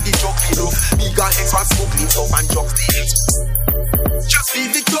so hard the joke it up. Bigger extra smoke it up and drugs the Just be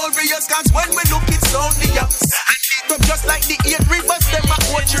victorious cause when we look it's only us. And keep up just like the 8 rivers, them a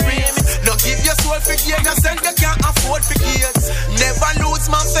oceans. No give your soul for gain, no send you can't afford for gains. Never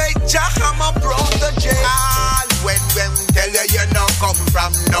lose my faith, Jah, I'm a protege. When tell you you no come from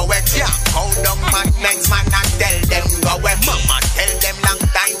nowhere, yeah. Hold them magnets, man, and tell them go where. Mama tell them long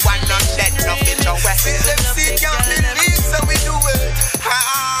time, one not dead, no fit away. See them see, can't believe, so we do it.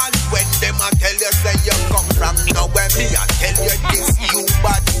 When them a tell you say you come from nowhere, me I tell you this, you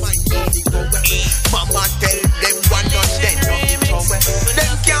bad mind, go where. Mama tell them one not dead, no fit away.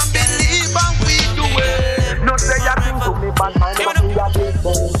 Them can't believe how we do it. No say you think to me, bad mind, but we are big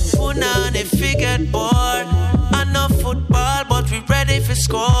boys. Punani figured board. Enough football, but we ready for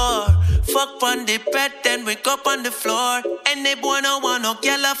score. Fuck on the bed, then wake up on the floor. Any boy no want no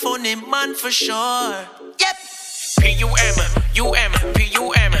girl a funny man for sure. Yep. P-U-M, U-M,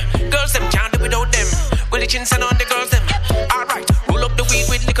 P-U-M. Girls them can't do without them. Will the chin send on the girls them? Alright, roll up the weed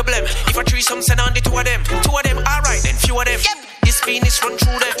with liquor blem. If I treat some send on the two of them. Alright, then few of them. Yep. This Venus run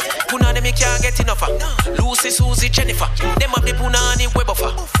through them. Punani me can't get enough of. Lucy, Susie, Jennifer. Them have the Punani web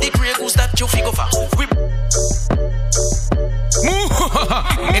offer. The grey goose that you figure for.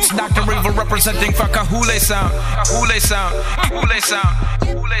 It's Dr. River representing for Kahule Sound. Kahule Sound. Kahule Sound.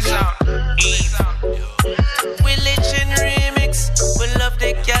 Kahule Sound. Religion remix. We love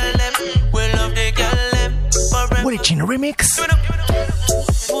the girl them. We love the girl them. Religion remix.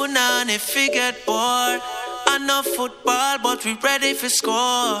 Punani figured board. Enough football, but we ready for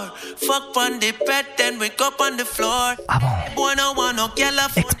score. Fuck on the bed, then wake up on the floor. Ah bon? Boy no want no girl a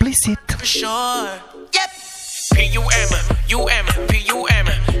Explicit. for sure. Yep. P-U-M, U-M, P-U-M.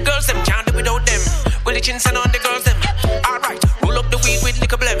 Girls them can't do without them. Will the chin send on the girls them? Alright, roll up the weed with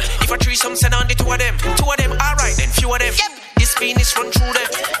liquor blem. If I treat some send on the two of them. Alright, then few of them. Yep. This Venus run through them.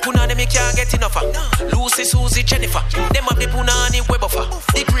 Punani me can't get enough of. Lucy, Susie, Jennifer. Them have the Punani web offer.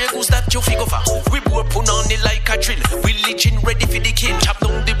 The grey goose that you figure for. We bore Punani like a drill. Religion ready for the kill. Chop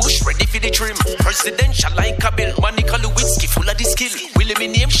down the bush ready for the trim. Presidential like a bill. Monica Lewinsky full of the skill. Willie me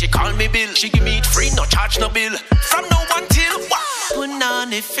name, she call me Bill. She give me it free, no charge no bill. From now until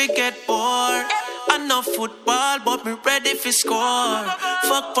Punani figured board. Enough football, but me ready for score.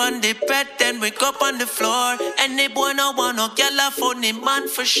 Fuck on the bed, then wake up on the floor. Any boy no want no girl a funny man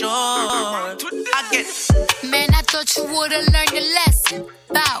for sure. Again. Man, I thought you would've learned a lesson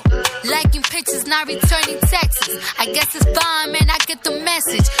about liking pictures, not returning texts. I guess it's fine, man, I get the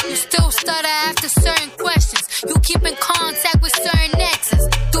message. You still stutter after certain questions. You keep in contact with certain exes.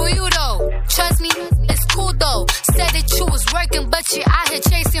 Do you though? Trust me, it's cool though. Said that you was working, but you're out here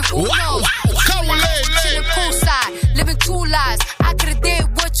chasing who knows. Chilling poolside, living two lives. I could've did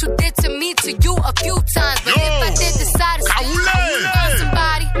what you did to me to you a few times. But if I did decide to say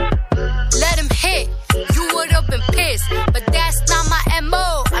somebody, let him hit. You would've been pissed, but that's not my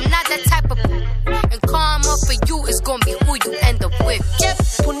MO. I'm not that type of and karma for you is gonna be who you end up with. Yep,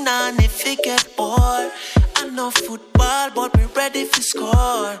 Punani figured boy. I know football, but we ready for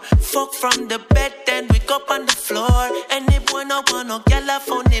score. Fuck from the bed, then wake up on the floor. Any boy no want no girl a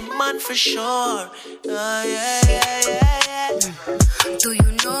funny man for sure. Yeah. Do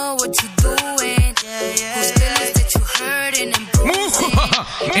you know what you're doing? Whose feelings that you hurting and bruising?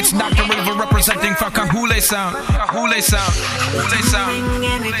 It's Dr. River representing for Kahule Sound. Kahule Sound. Kahule Sound.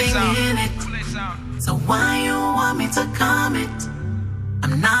 Kahule Sound. So why you want me to commit?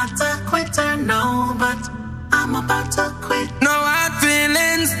 I'm not a quitter, no, but I'm about to quit. No hard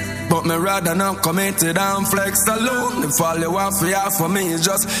feelings, but me rather not committed and flex alone. If all you want for me is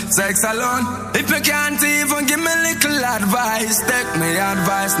just sex alone. If you can't even give me little advice, take me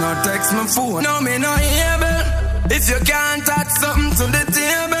advice, no text my phone. No, me no able. If you can't add something to the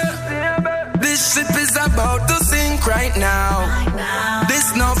table, this ship is about to sink right now.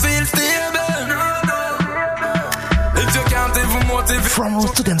 This no feel stable. If you can't even motivate From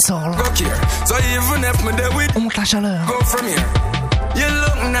Roots to Dancehall. Go here. So even if me there with on monte la chaleur. Go from here. You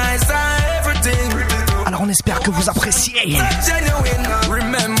look nice and everything. Alors on espère que vous appréciez.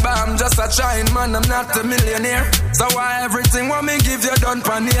 Remember, I'm just a trying man, I'm not a millionaire. So why everything what me give you done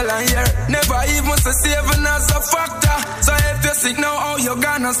for nail and year? Never even say saving as a factor. So if you're sick now, how you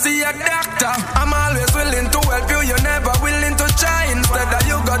gonna see a doctor? I'm always willing to help you, you're never willing to try. Instead of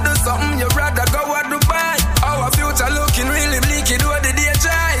you go do something, you'd rather go to Dubai. Our future looking really bleak, it would the day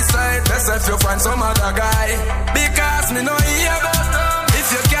dry. So it's best if you find some other guy. Because me no hear about if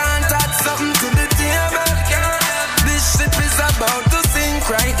you can't add something to the table. This ship is about to sink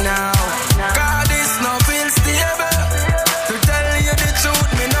right now. God is no feel stable. To tell you the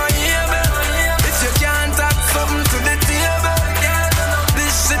truth, me no hear about if you can't add something to the table.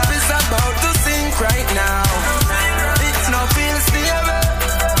 This ship is about to sink right now. It's no feel stable.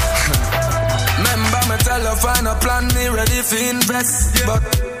 Remember me tell you find no plan, me ready for invest. But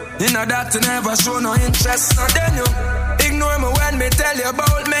you know that you never show no interest. And then you ignore me when me tell you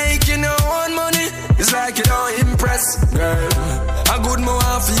about making your own money. It's like you don't impress, girl. A good me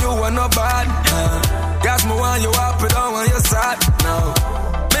want for you and no bad. Got me want you happy, don't want you sad. No,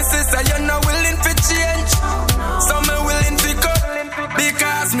 me sister, you're not willing to change, so me willing to cut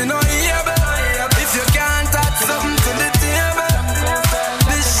because me no able. If you can't add something to the table,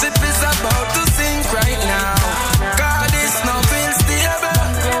 this ship is about to sink right now. God is not feel stable.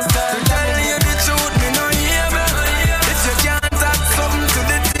 To tell you the truth, me no able. If you can't add something to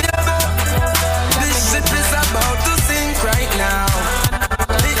the table, this ship is about to sink right now.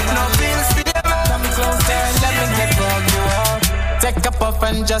 It no feel stable. Let me get you out. Take a puff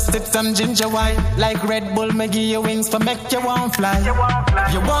and just sip some ginger wine. Like Red Bull, me give you wings for make you want fly.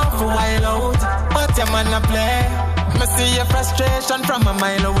 You want for wild out, but your man a play. Me see your frustration from a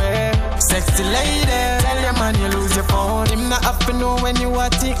mile away. Sexy lady, tell your man you lose your phone. Him not have to know when you a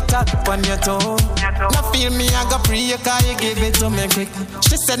tick-tock on your toe. Now feel me, I go free you cause you give it to me quick.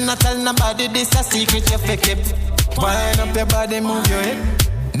 She said not tell nobody this a secret you fake it. Wind up your body, move your hip.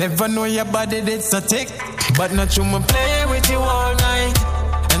 Never know your body did so thick. But not you me play with you all night.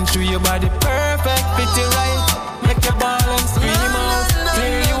 And through your body perfect, fit you right. Make your ball and scream out.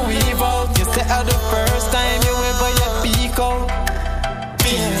 Till you weave out. You say how the first time you ever yet peek out.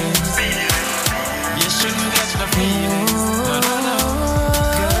 Feelings. You shouldn't catch the feelings. No.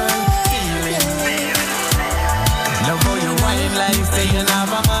 Girl, feelings. Love how you whine like say you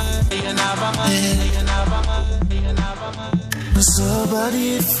never mind. You never mind. You never mind. You never mind.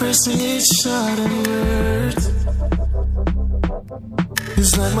 Somebody at first and get shot in words.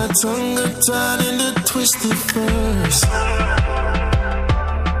 It's like my tongue got tied in the twisted first.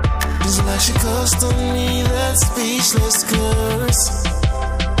 It's like she cursed on me that speechless curse.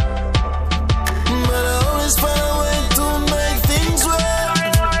 But I always find a way to make things work.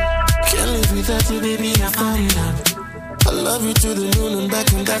 Can't live without you, baby, I found it out. I love you to the moon and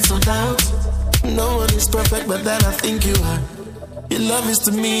back, and that's no doubt. No one is perfect, but that I think you are. Your love is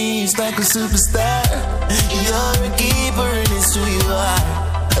to me, it's like a superstar. You're a keeper and it's who you are.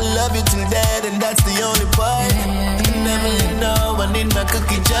 I love you till dead and that's the only part. I never let no one in my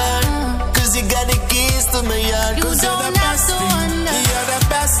cookie jar. Cause you got the keys to my yard. Cause you're the best thing. You're the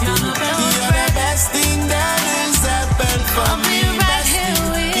best thing. You're the best thing that has happened for me. Right here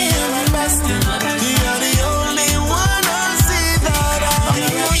with you. You're the best thing. You're the only one I see that I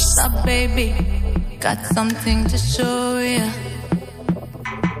am. What's up, baby? Got something to show you.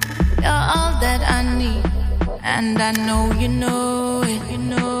 You're all that I need, and I know you know it, you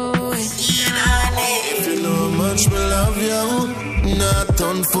know it. If you know much me love you, not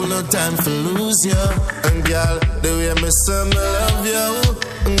done full no time for lose you. And girl, the way me say me love you,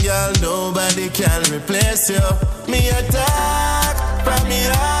 girl, nobody can replace you. Me attack from me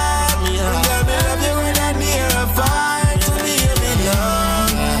heart, girl, me love you when I near a fight. To me you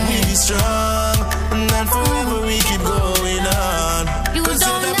belong, we be strong, and forever we keep going on. Cause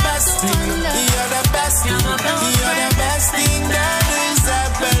you're the best thing, you're the best thing, you're the best thing that has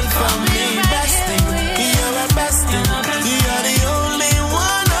happened for me. Best thing, you're the best thing, you're the only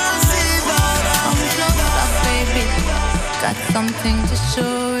one I see that I baby, got something to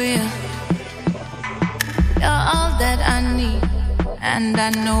show you. You're all that I need, and I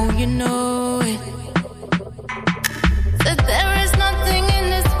know you know it. So there is nothing in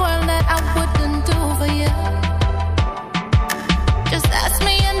this world that I wouldn't do for you. Just ask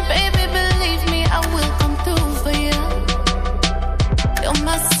me and baby, believe me, I will come through for you. You're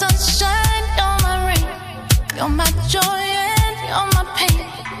my sunshine, you're my rain. You're my joy and you're my pain.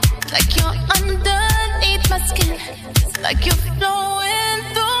 Like you're underneath my skin. It's like you're flowing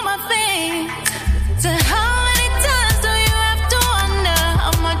through my veins. So how many times do you have to wonder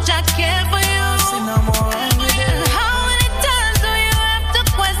how much I care for you? And how many times do you have to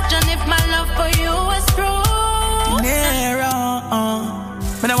question if my love for you is true?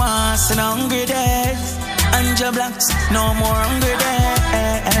 Me no want see no hungry days. Angel Blacks, no more hungry days.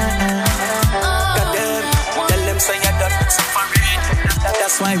 Got them, tell them say you're done suffering.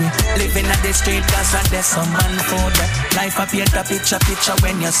 That's why we live in the street, cause there's some man food. Life a paint a picture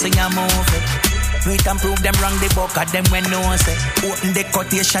when you sing a movie. We can prove them wrong, the book of them when no one say. Open the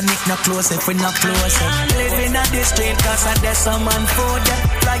quotation, it no close if we not close it. Living at the street, cause there's some man food.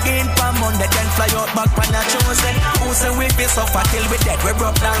 Fly in for Monday, then fly out back for a chosen. Who say we be suffer till we dead, we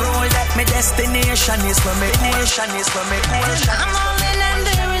broke the roll. My destination is for me, nation is for me. I'm all in and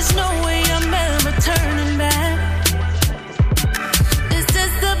there is no way I'm ever turning back. This is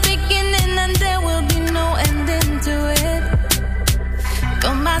the beginning and there will be no ending to it.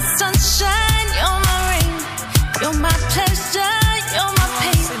 You're my sunshine, you're my rain. You're my pleasure, you're my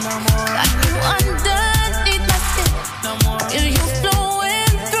pain. Got you underneath my skin. Feel you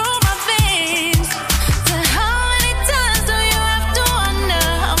flowing through my veins. So how many times do you have to wonder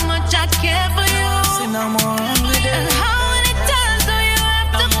how much I care for you? And how many times do you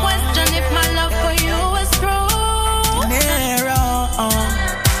have to question if my love for you is true? Nero,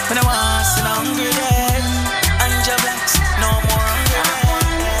 when I was in hungry days, Angel Blacks, no more hungry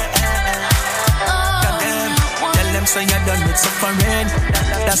days. Tell them so you're done with suffering.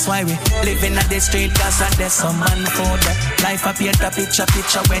 That's why we live in the street, cause there's some man for that. Life a paint a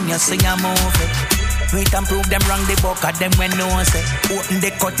picture when you see a movie. We can prove them wrong, the book of them when no one say. Open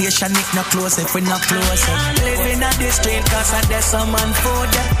the quotation, it not close if we not close it. Living at the street, cause there's some man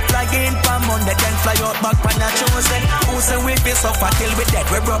food. Fly in for Monday, then fly out back when I chose it. Who say we be suffer till we dead,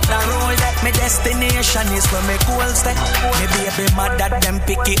 we broke the roll that. My destination is where my goals stay. Me baby mother, them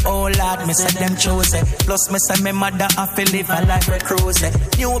picky all hard, me say them choose it. Plus me say me mother have to live a life we cruise it.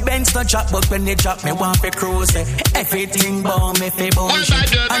 New Benz no drop, but when they drop, me want to cruise it. Everything bomb, me fi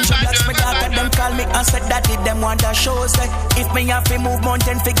bullshit. And you blacks me darker, them call me and said that it them want the shows. If me have to move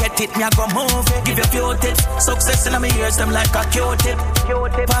mountain, forget it, me I go move it. Give you few tips, success in my ears, them like a Q-tip.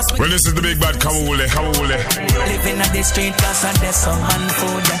 Well, this is the big bad Kawule. Living at the street, cause there's some man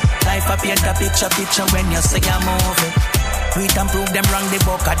food. Life a paint a picture when you see a movie. We can prove them wrong, the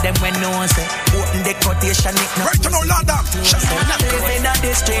book of them when no one say. Open the quotation, it no. Right to know, London. Living at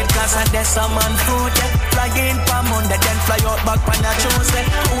the street, cause there's some man food. Fly in for Monday, then fly out back when I choose it.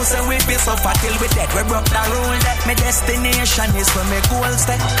 Who say we be suffer till we dead, we broke the rule that. My destination is where my goals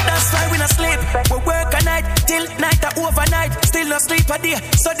stay. That's why we not sleep, we work a night, till night or overnight. Still no sleep a day,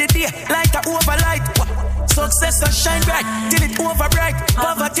 so the day, light or overlight. Success will shine bright, till it overbright.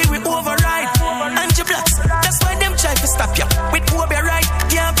 Poverty we override. Angel Blacks, that's why them try to stop you. With who be right,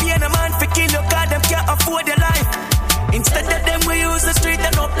 can't pay no man for kill you, cause them can't afford your life. Instead of them we use the street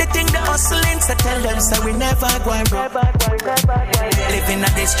and up the thing, the hustling. So tell them so we never go and broke. Living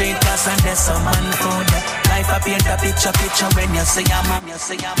at the street cause and there's some man food. Life a paint a picture when you see a man.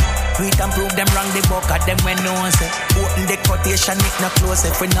 We can prove them wrong, the book of them when no one say. Open the quotation, it not close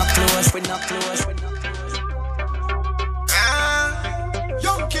if we not close.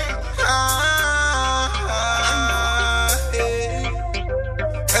 Young King.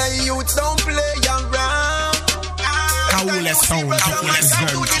 Hey, you don't play around. Kawule sound.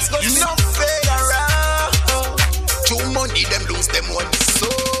 No fade around. Too money, them lose them one soul.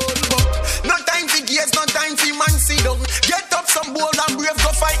 But no time for gears, no time for man sit down. Get up some bold and brave,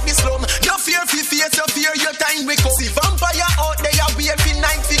 go fight this slum. No fear for face, no fear your time we come. See vampire out there, wait for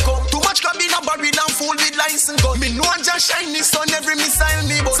night we come. Too much can be no barrel and full with license gun. Me know I just shine the sun every missile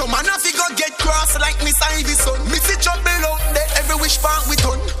me but some man have to go get cross like missile the sun. Me see trouble out there, every wish part we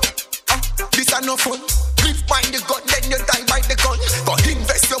done. This are no fun. Live by the gun, then you die by the gun. Go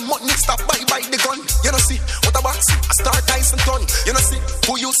invest your money, stop by the gun. You know see, what about a star Tyson ton. You know see,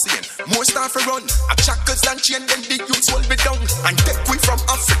 who you seeing? More star for run. A shackles and chain, then the youths will be down. And take we from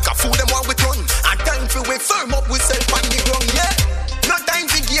Africa, fool them while we run. And time for we firm up, we self on the ground, yeah. No time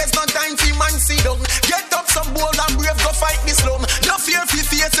for gears, no time for man sit down. Get up some bold and brave, go fight this slum. No fear for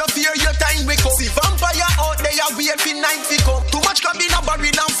face, no fear your time we come. See vampire out there, wait for night we come. Too much can be no barrel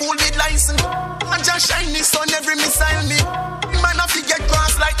and full with license. And just shine the sun every missile me. Man have to get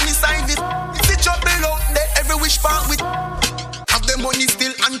cross like missile it. See trouble out there, every wish part with. Have the money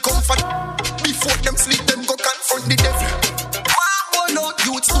still and comfort. Before them sleep, them go confront the devil. Wow, no,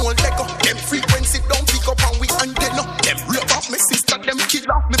 youths don't let go. Them frequency don't pick up and we antenna. Them love off my sister, them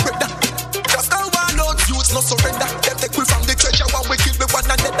kill off my brother. Just a one out, youths no surrender. Them take we from the treasure while we kill me one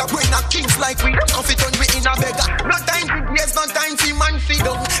another. We're not kings like we, confident we in a beggar. No time for years, no time for man feed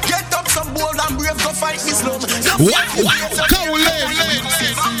up. Get up some bold and brave, go fight this slum.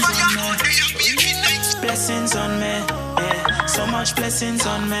 Blessings on me, yeah. So much blessings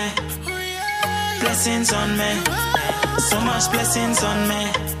on me. Blessings on me. So much blessings on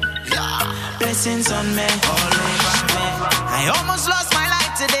me. Blessings on me. All over me. I almost lost my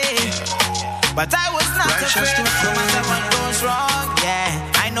life today, but I was not afraid. No matter what goes wrong,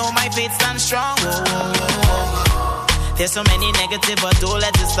 yeah, I know my faith stands strong. Whoa, whoa, whoa, whoa. There's so many negative, but don't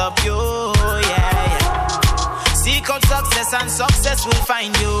let it stop you, yeah, yeah. Seek out success and success will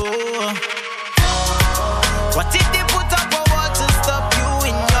find you. What if they put up a wall to stop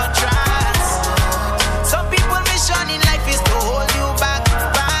you in your tracks? Some people's mission in life is to hold you back,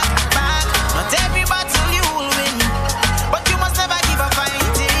 back, back. Not every battle you will win, but you must never give up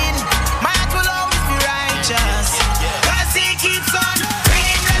fighting. My heart will always be righteous, cause he keeps on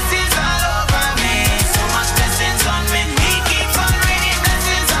raining blessings all over me. So much blessings on me. He keeps on raining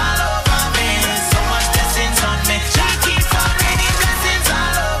blessings all over me. So much blessings on me.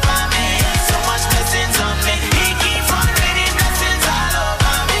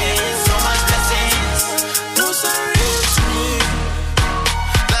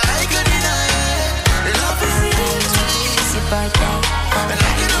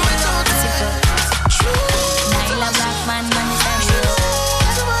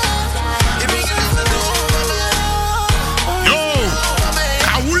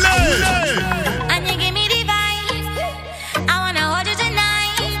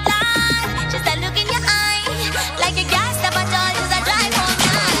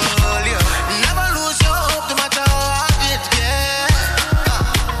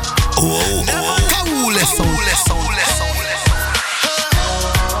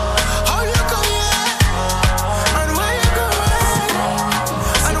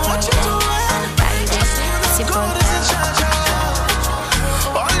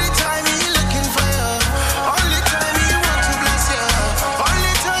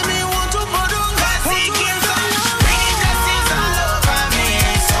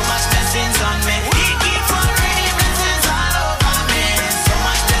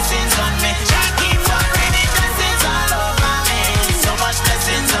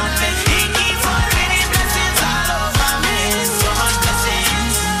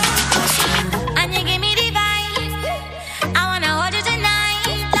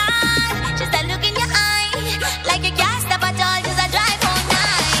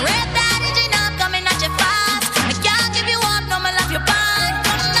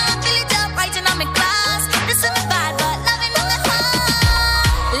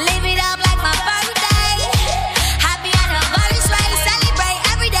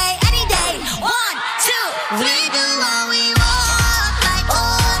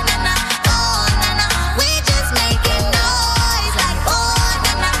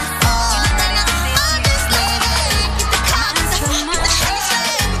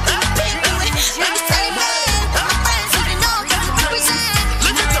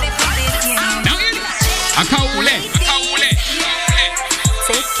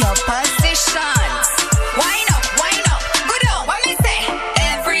 Pick your positions. Wind up, good on. What me say?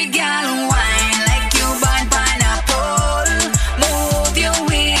 Every girl wine like you born on a pole. Move your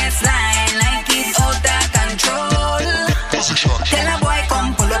waistline like it's out of control. Tell a boy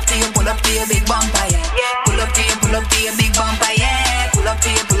come pull up to your big bumper, yeah. Pull up to your big bumper, yeah. Pull up to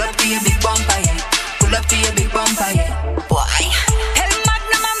your big bumper, yeah. Pull up to your big bumper, yeah. Boy. Hell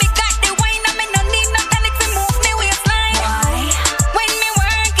Magnum, me got the wine, and me no need no tonic to move me waistline. Why? When me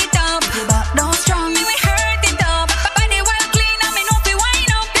work it up, you back down strong, me we hurt it up. Body well clean, and me know fi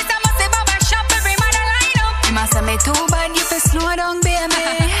wind up. This a must barber shop, every man a line up. You must say me too bad, you fi slow down,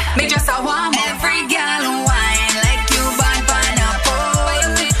 baby. Me just a warm up. Every girl wine like you born on a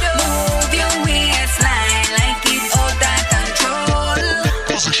pole. Move your waistline like it's out of control.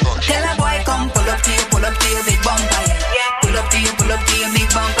 Tell a boy come pull up to your big bumper, yeah. Pull up to your big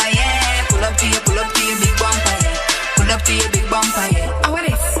bumper, yeah. Pull up to your big bumper, yeah. Pull up to your big bumper, yeah. And what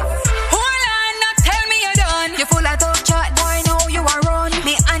is? Hold on, now tell me you're done. You full of talk chat, boy, know you are run.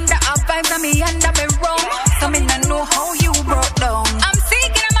 Me under a vibe, and me under me rum. So me not know how you broke down. I'm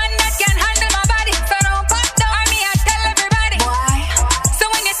seeking a man that can handle my body, so don't put down. Or me I tell everybody. Why? So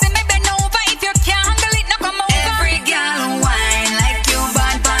when you see me bend over, if you can't handle it, now come over. Every girl wine like you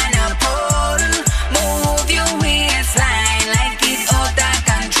born on a pole. Move your waistline like it's out of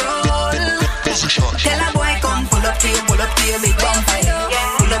control. Tell a boy come pull up to your big bumper, yeah.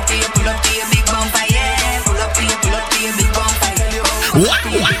 Pull up to your big bumper, yeah. Pull up to your big bumper, yeah. What?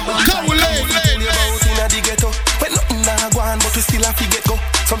 Come on, inna the ghetto. When nothing nah go on, but we still have to get go.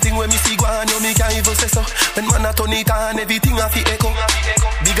 Something when me see go on, you me can't even say so. When man a turn it on, everything have to echo.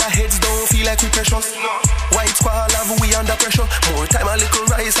 Bigger heads don't feel like we precious. White squall have we under pressure. More time a little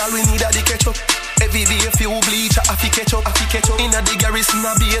rice, all we need a the ketchup. Every day a few bleach, a fi catch up. Inna the garrison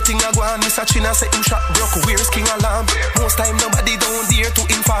a be a thing a go on. Mr. China say him shot broke, where's King Alarm? Most time nobody don't dare to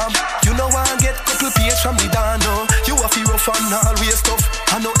inform. You know I get couple page from the down, no. You a fi rough and always tough.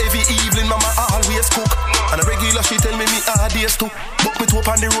 I know every evening mama always cook. And a regular she tell me hard days too. Book me to up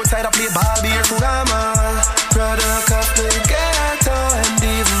on the roadside, I play ball beer. I'm a product of the ghetto. And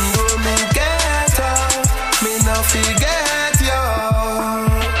even though me ghetto, me not forget you.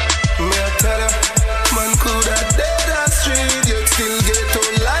 Me I tell you, man could have dead a street, yet still ghetto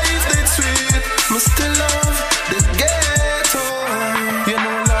life that's sweet. Me still love the ghetto. You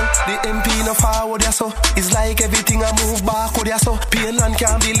know long, the MP no forward ya so. It's like everything I move backward ya so. Pain and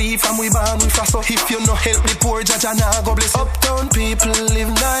can't believe from we born with us so. If you no help the poor judge and now go bless. Uptown people live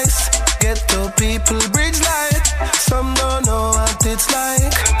nice, ghetto people bridge light. Some don't know what it's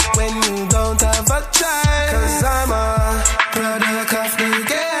like when you don't have a child. Cause I'm a product of the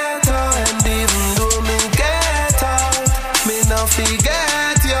ghetto. And even though me get out, me not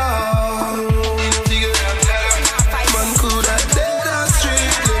forget you. Man could have dead on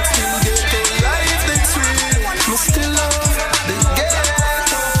street, yet still get the life that's sweet. Me still love the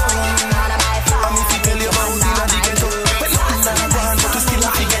ghetto. I'm if you tell you about it in the ghetto. When nothing that I want, but you still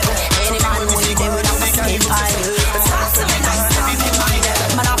have to get up. Any man who see them with a skin pie. Toss him a nice coming minor.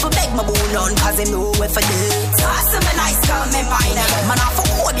 Man off a beg my bone on cause him know where for do. Toss him a nice coming minor. Man off a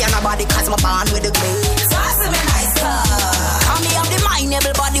hold ya nobody cause my bond with the glue. Toss him a nice come me up the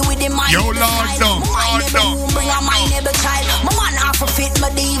mineable body with the mind. Yo, Lord, no. Bring a mineable child. My man off a fit my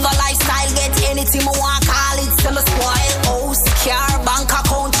diva lifestyle. Get anything I want call it till I spoil. House, car, bank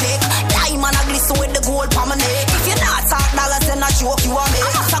account check. Diamond a glisten with the gold for my neck. If you not talk dollars then I joke you a make.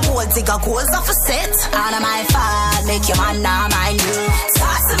 I'm just a gold digger, goals off a set. And my fault make your man not mind you.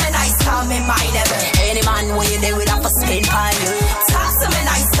 Toss him a nice coming mineable. Any man when you there with a spin pile you. Toss him a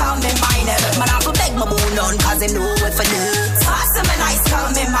nice coming mineable. Man off a beg my bone on cause him know what for do. Toss him a nice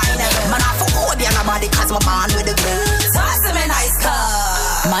coming mineable. Man off a hold ya nobody cause my bond with the glue. Toss him a nice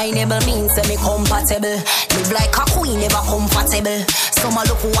car. Mineable means me compatible. Live like a queen, never comfortable. Some a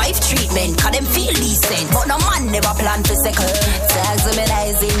look wife treatment, cause them feel decent. But no man never plan to second. Tags me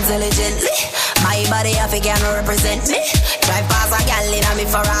nice intelligently. My body have a can represent me. Drive past a gal in a me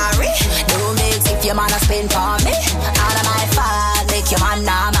Ferrari. Don't mix if your man a spin for me. Out of my fault, make your man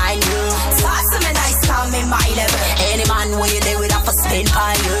not mind you. Toss him a nice, call me my level. Any man when you there with a spin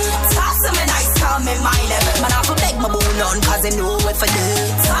for you. Toss him a nice, call me my level. Man off a beg my bone on cause they know what for do.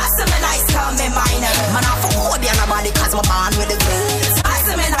 Toss him a nice, call me my level. Man off a hold ya nobody cause my bond with the glue. Toss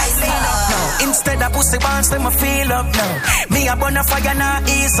him a nice, feel up now. Instead of pussy bounce, let me feel up now. Me a burn a fire now,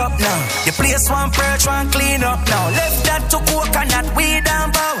 ease up now. The place one perch, one clean up now. Left that to coconut, we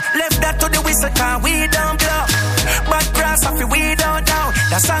down bow. Left that to the whistle can we down blow. Bad grass off we don't know.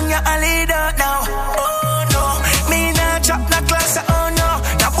 The song ya a lead out now. Oh no, me nah chop na class, oh no.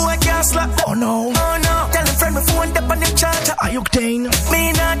 That boy can't slap, oh no. Oh no, tell him friend me phone dip on the charger. Octane.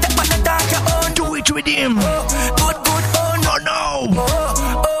 Me Reach Redeem. Oh no.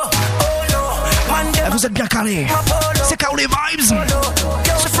 Vous êtes bien calés. C'est Kaolé Vibes.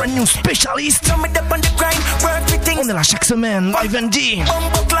 C'est Friend New Specialist. On est là chaque semaine. Live and D.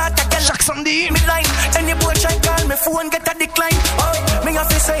 Chaque samedi.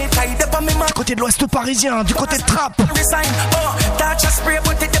 Du côté de l'ouest parisien, du côté de Trappe.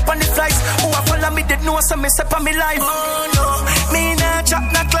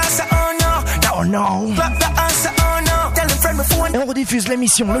 Oh no. Et on rediffuse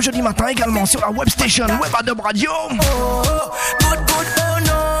l'émission le jeudi matin également sur la web station Web Adub Radio.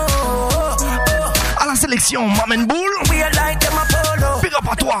 À la sélection, Maman Bull. Big up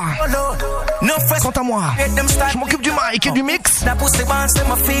à toi. Quant à moi, je m'occupe du mic et du mix.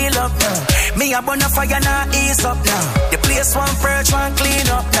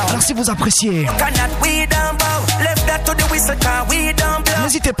 Alors si vous appréciez,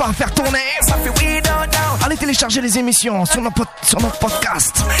 n'hésitez pas à faire tourner. Allez télécharger les émissions sur notre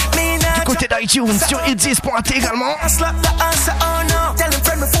podcast. Du côté d'iTunes, sur itzis.at également.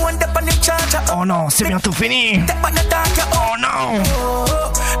 Oh non, c'est bientôt fini. Oh non.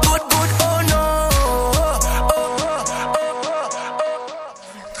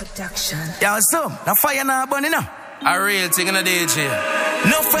 Yo, Zoom, now fire now, bunny now. A real thing in a DJ.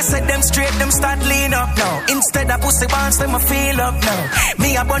 No fuss at them straight, them start lean up now. Instead of pussy bounce, them a feel up now.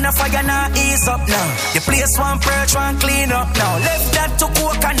 Me a burn a fire now, ease up now. The place one perch, one clean up now. Left that to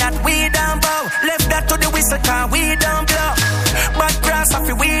coconut, we down bow. Left that to the whistle car, we down blow. But grass off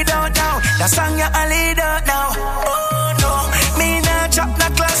we down now. The song ya a lead out now. Oh no, me nah drop na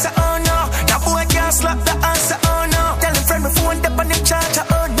class, oh no. That boy can't slap the answer, oh no. Tell him friend me phone up on the charger,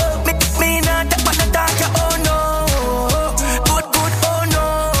 oh no. Me nah tap on the dark, oh no.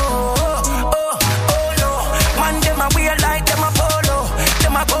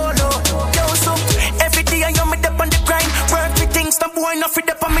 Some boy not fit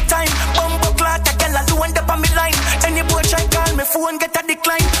up on me time. Bumbo clock, a girl a do and up on me line. Any boy try call me phone get a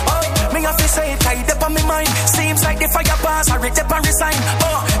decline. Oh, me have to say it tied up on me mind. Seems like the fire pass, I read up and resign.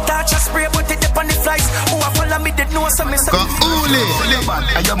 Oh, touch a spray but it up on the flies. Who a follow me did know some me say. Go Uli,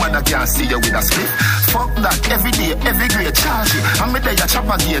 and your mother can't see you with a script. Fuck that, every day, every grade charge it. And me there you chop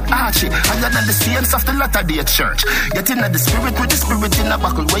a gate, arch it. And you're than the saints of the latter day church. Get in the spirit with the spirit in a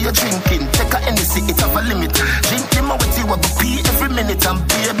buckle where you're drinking. Take a Hennessy, it have a limit. Drink them with you, what pee every minute. And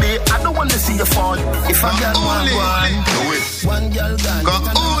baby, I don't want to see you fall. If I get one, do it. One girl gone. Go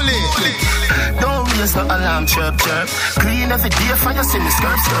Uli. Don't raise no alarm, chirp, chirp. Clean every day for your silly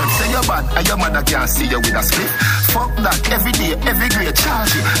skirt, skirt. Say you're bad, and your mother can't see you with a script. Fuck that, every day, every grade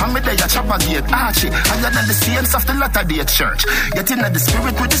charge it. And me there you chop a gate, arch it. And you're than the saints of the latter day church. Get in the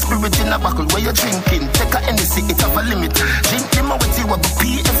spirit with the spirit in a buckle where you're drinking. Take a Hennessy, it have a limit. Drink them with you, what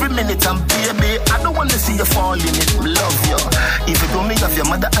pee every minute. And baby, I don't want to see you fall in it. Love you. Even though me have your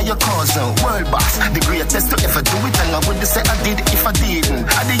mother and your cousin, world boss, the greatest to ever do it. And I wouldn't say I did if I didn't.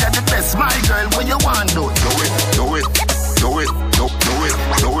 I did the best, my girl, what you want do? Do it, do it, do it, do it,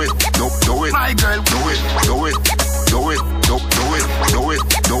 do it, do it, my girl, do it, do it, do it, do it, do it,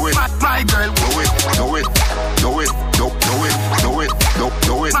 do it, my girl, do it, do it, do it, do it, do it,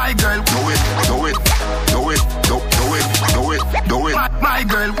 do it, my girl, do it, do it, do it, do it, do it, my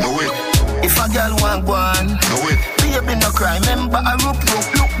girl, do it. If a girl want one, do it. Baby no cry, remember I look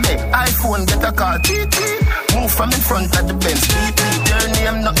there. iPhone get a call, move from in front of the Benz, their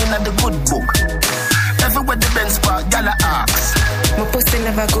name not in the good book. Everywhere the Benz park, y'all ask. My pussy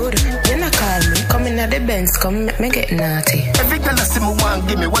never good, you not call me. Come in at the Benz, come make me get naughty. Every girl I see me want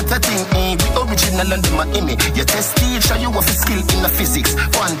give me what I think in. The original and the my image. Your test teach show you have a skill in the physics.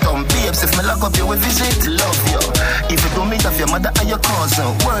 Quantum babes, if me lock up you will visit. Love you. Even though me have your mother and your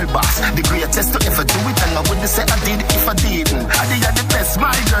cousin, world boss, the greatest to ever do it. And I wouldn't say I did if I didn't. I did the best,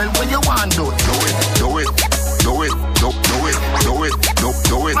 my girl. When you want do it, do it, do it, do it, do it,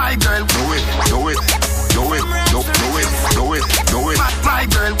 do it, my girl, do it, do it. Do it, do it, do it, do it, my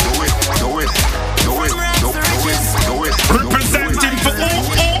girl, do it, do it, do it, do it, representing for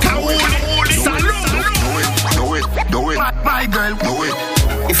Kaoul, salute, do it, my girl, do it.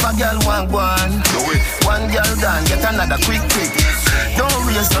 If a girl want one, do it. One girl done, get another quick. Don't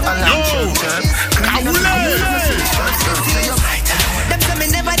raise no alarm, chirp. Them say me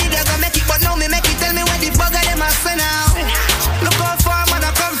never did I go make it, but now me make it. Tell me where the bugger them a say now. Look how far man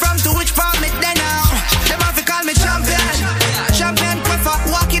I come from, to which farm it then now. Them have to call me champion. Champion Quiffer.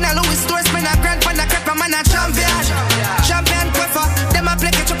 Walking a Louis stores, man a grand pan a crep, man a champion. Champion Quiffer. Them a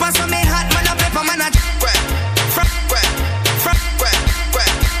play ketchup on some hot, man a pepper, man a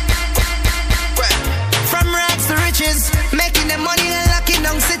from rags to riches, making the money and locking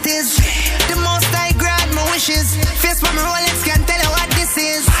down cities. The most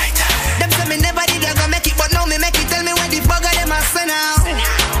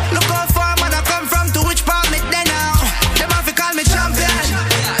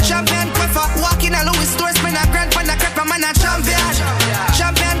a champion.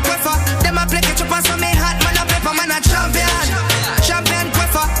 Champion quiffer. Them a play ketchup on some me hot man a pepper man a champion. Champion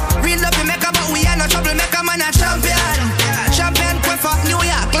quiffer. Real love we make a but we ain't no trouble make a man a champion. Champion quiffer. New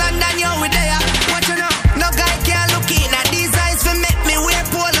York, London, yo we there. What you know? No guy can look in at these eyes for make me wear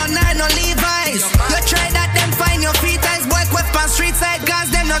polo nine no Levi's. You try that them find your feet eyes. Boy quiff on street side cause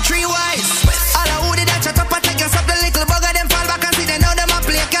them no tree wise. All I who did that chat up and take us up the little bugger them fall back and see they know them a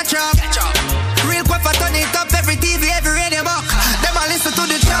play catch up. Real quiffer turn it up every TV, every radio book. Them a listen to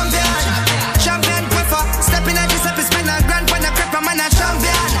the champion. Champion quiffer. Step in a Giuseppe spin a grand pan a pepper man a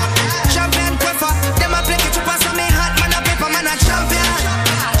champion. Champion quiffer. Them a play ketchup and some me hot man a pepper man a champion.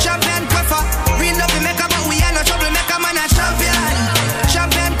 Champion quiffer. Real love we make a but we ain't no trouble make a man a champion.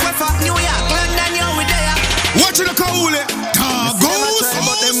 Champion quiffer. New York, London, yo we there. What you look cool it?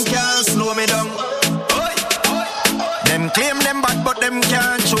 But them can't slow me down. Them claim them bad, but them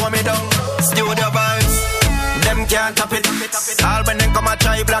can't show me down. Studio vibes, them can't tap it. All when them come a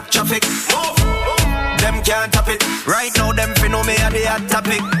try black traffic. Them can't tap it. Right now them fi know me a the hot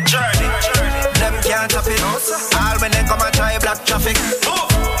topic. Journey, them can't tap it. All when them come a try black traffic.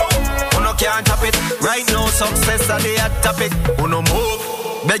 Uno can't tap it. Right now success a the hot topic. Uno move.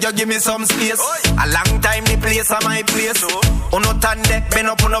 Beg you give me some space. A long time the place a my place. Uno tande, bend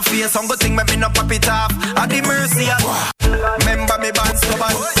up on no face. Some good thing me no pop it off. At the mercy of remember me band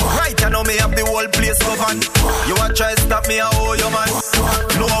stubborn. Right I know me have the whole place governed. You a try stop me a oh you man.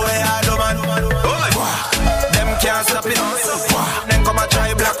 No way I do man. Them can't stop it. Then come a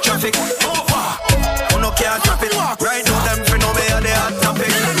try black traffic. Uno can't stop it. Right now them fi know me a the hot topic.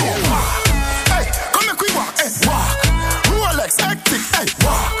 Hey, come make we walk, hey, walk. Rolex, hectic, hey,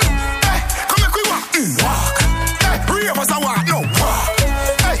 walk. Hey, come make we walk, walk. Hey, ravers a walk, no, walk.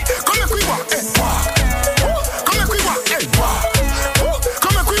 Hey, come make we walk, hey, walk. Come make we walk, hey, walk.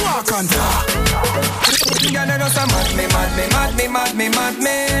 Come make we walk and talk. Girl, just a mad me.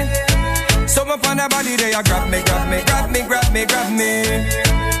 So up on the body they a grab me.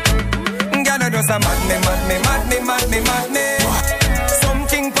 Girl, just a mad me.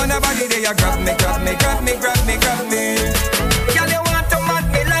 Something on the body they a grab me. Girl, you want to mad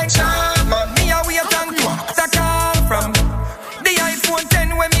me like Sean. Me a wait and the call from the iPhone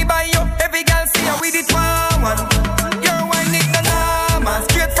 10 when me buy you. Every girl see you with it one. Your wine it no normal.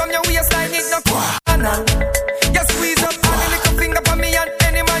 Straight from your waistline it no corner. You squeeze up all the little finger for me and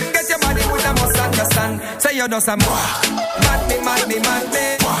any man get your body with a must understand. Say you just a mad me.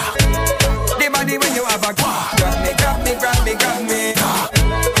 The body when you have a grab me.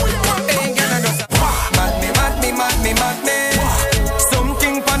 Hey girl, I just mad me.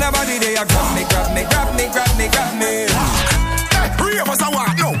 Something on the body they a grab me. Hey, ravers a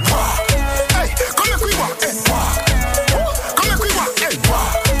walk, no, walk. Hey, come make we walk, hey, walk. Come make we walk, hey,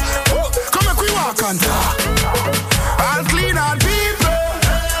 walk. Come make we walk and talk. All clean and people,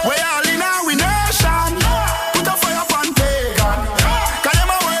 we all in our nation. Put a fire upon pagan. Can them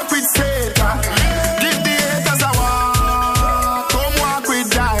a work with Satan? Give the haters a walk. Come walk with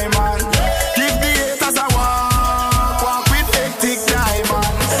diamond. Give the haters a walk with hectic diamond.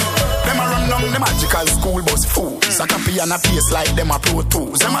 Them a run down the magical school bus fools. A copy and a pace like them a Pro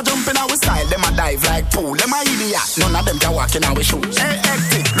Tools. Them a jump in our style, them a dive like pool. Them a idiot, none of them can walk in our shoes. Hey,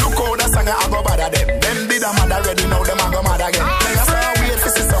 hectic, look how the song a go bother them. Them did a mad already, now them a go mad again. They a say wait for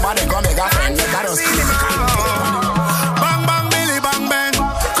see some of them go make a friend. Make a dust. Bang bang, Billy bang bang.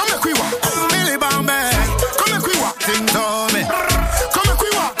 Come make we walk, Billy bang bang. Come make we walk, ting to me. Come make we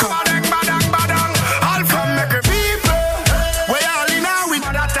walk, badang. All from make a people, we all in a with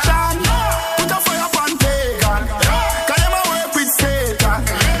that chan. Put a fire upon pagan. Can them a work with Satan?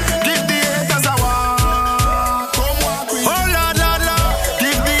 Give the haters a walk. Come walk with. Oh Lord.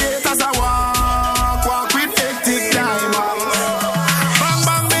 Give the haters a walk with hectic diamond. Bang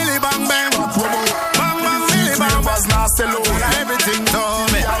bang, Billy bang bang. Bang bang, Billy bang. Was not alone. Everything to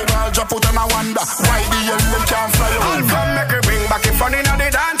me. I'll drop out and I wonder why the hell them can't fly out. All from make it bring back it fun in the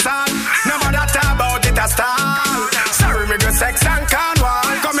dance hall. No matter talk about it a style. Sorry me go sex and carnival.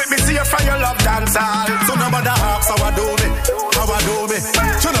 Come make me see you for your love dance hall. So no matter hawks how I do me.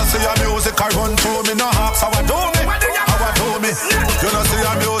 You know see your music I run through me. No hawks how I do me. You know see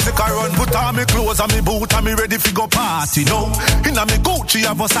your music I run. Put on me clothes and me boot and me ready fi go party. No, inna me Gucci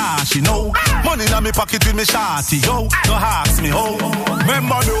and Versace. No, money inna me pocket with me shawty. Yo, no ask me how.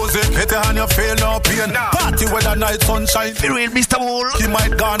 Remember music, hit it and you feel no pain. Party with a night sunshine. Be real, Mr. Wool. He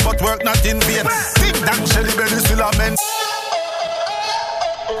might gone but work not in vain. Think that Shelly Belly still a man.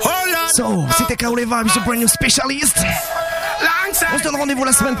 So, c'était Kaolé Vibes, the brand new specialist. On se donne rendez-vous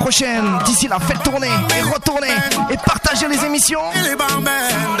la semaine prochaine. D'ici là, faites tourner et retourner et partagez les émissions.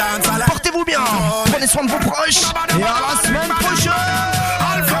 Portez-vous bien. Prenez soin de vos proches. Et à la semaine prochaine.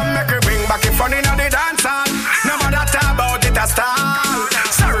 I'll come make it bring back it fun in the dance hall. No matter talk about it a style.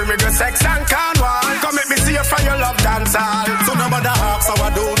 Sorry me go sex and carnival. Come make me see you for your love dance hall. So no matter ask how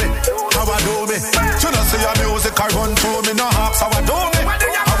I do me, how I do me. You know see your music I run through me. No ask how I do me,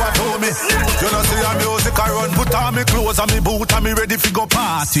 how I do me. You know see your music I run. Put on me clothes and me boot and me ready fi go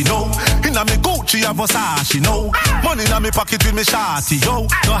party. No, inna me Gucci and Versace. No, money inna me pocket with me shawty. Yo,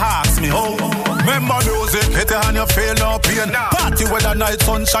 no ask me how. Remember music, hit it and you feel no pain. Party whether night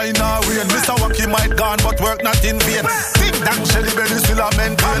sunshine or rain. Mr. Wacky might gone but work not in vain. Think that Shelly Belly still a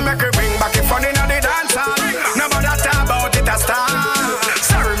maintain. Come make it bring back it fun in the dance hall. No matter talk about it a style.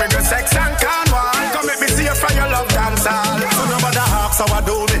 Sorry me go sex and carnival. Come make me see you for your love dance hall. So no matter ask how I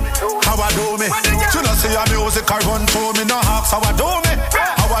do me, how I do me. You know see your music I run through me. No ask how I do me,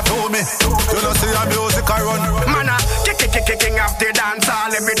 how I do me. You know see your music I run. Man kicking off the dance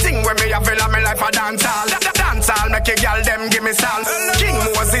hall. Everything when me have feel me life a dance hall. Dance hall make a girl them give me salt. King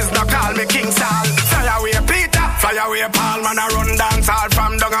Moses no call me King Saul. Fly away Peter, fly away Paul. Man I run dance hall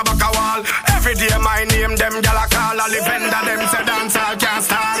from down a back a wall. Every day my name them gal a call. All the vendor them say dance hall.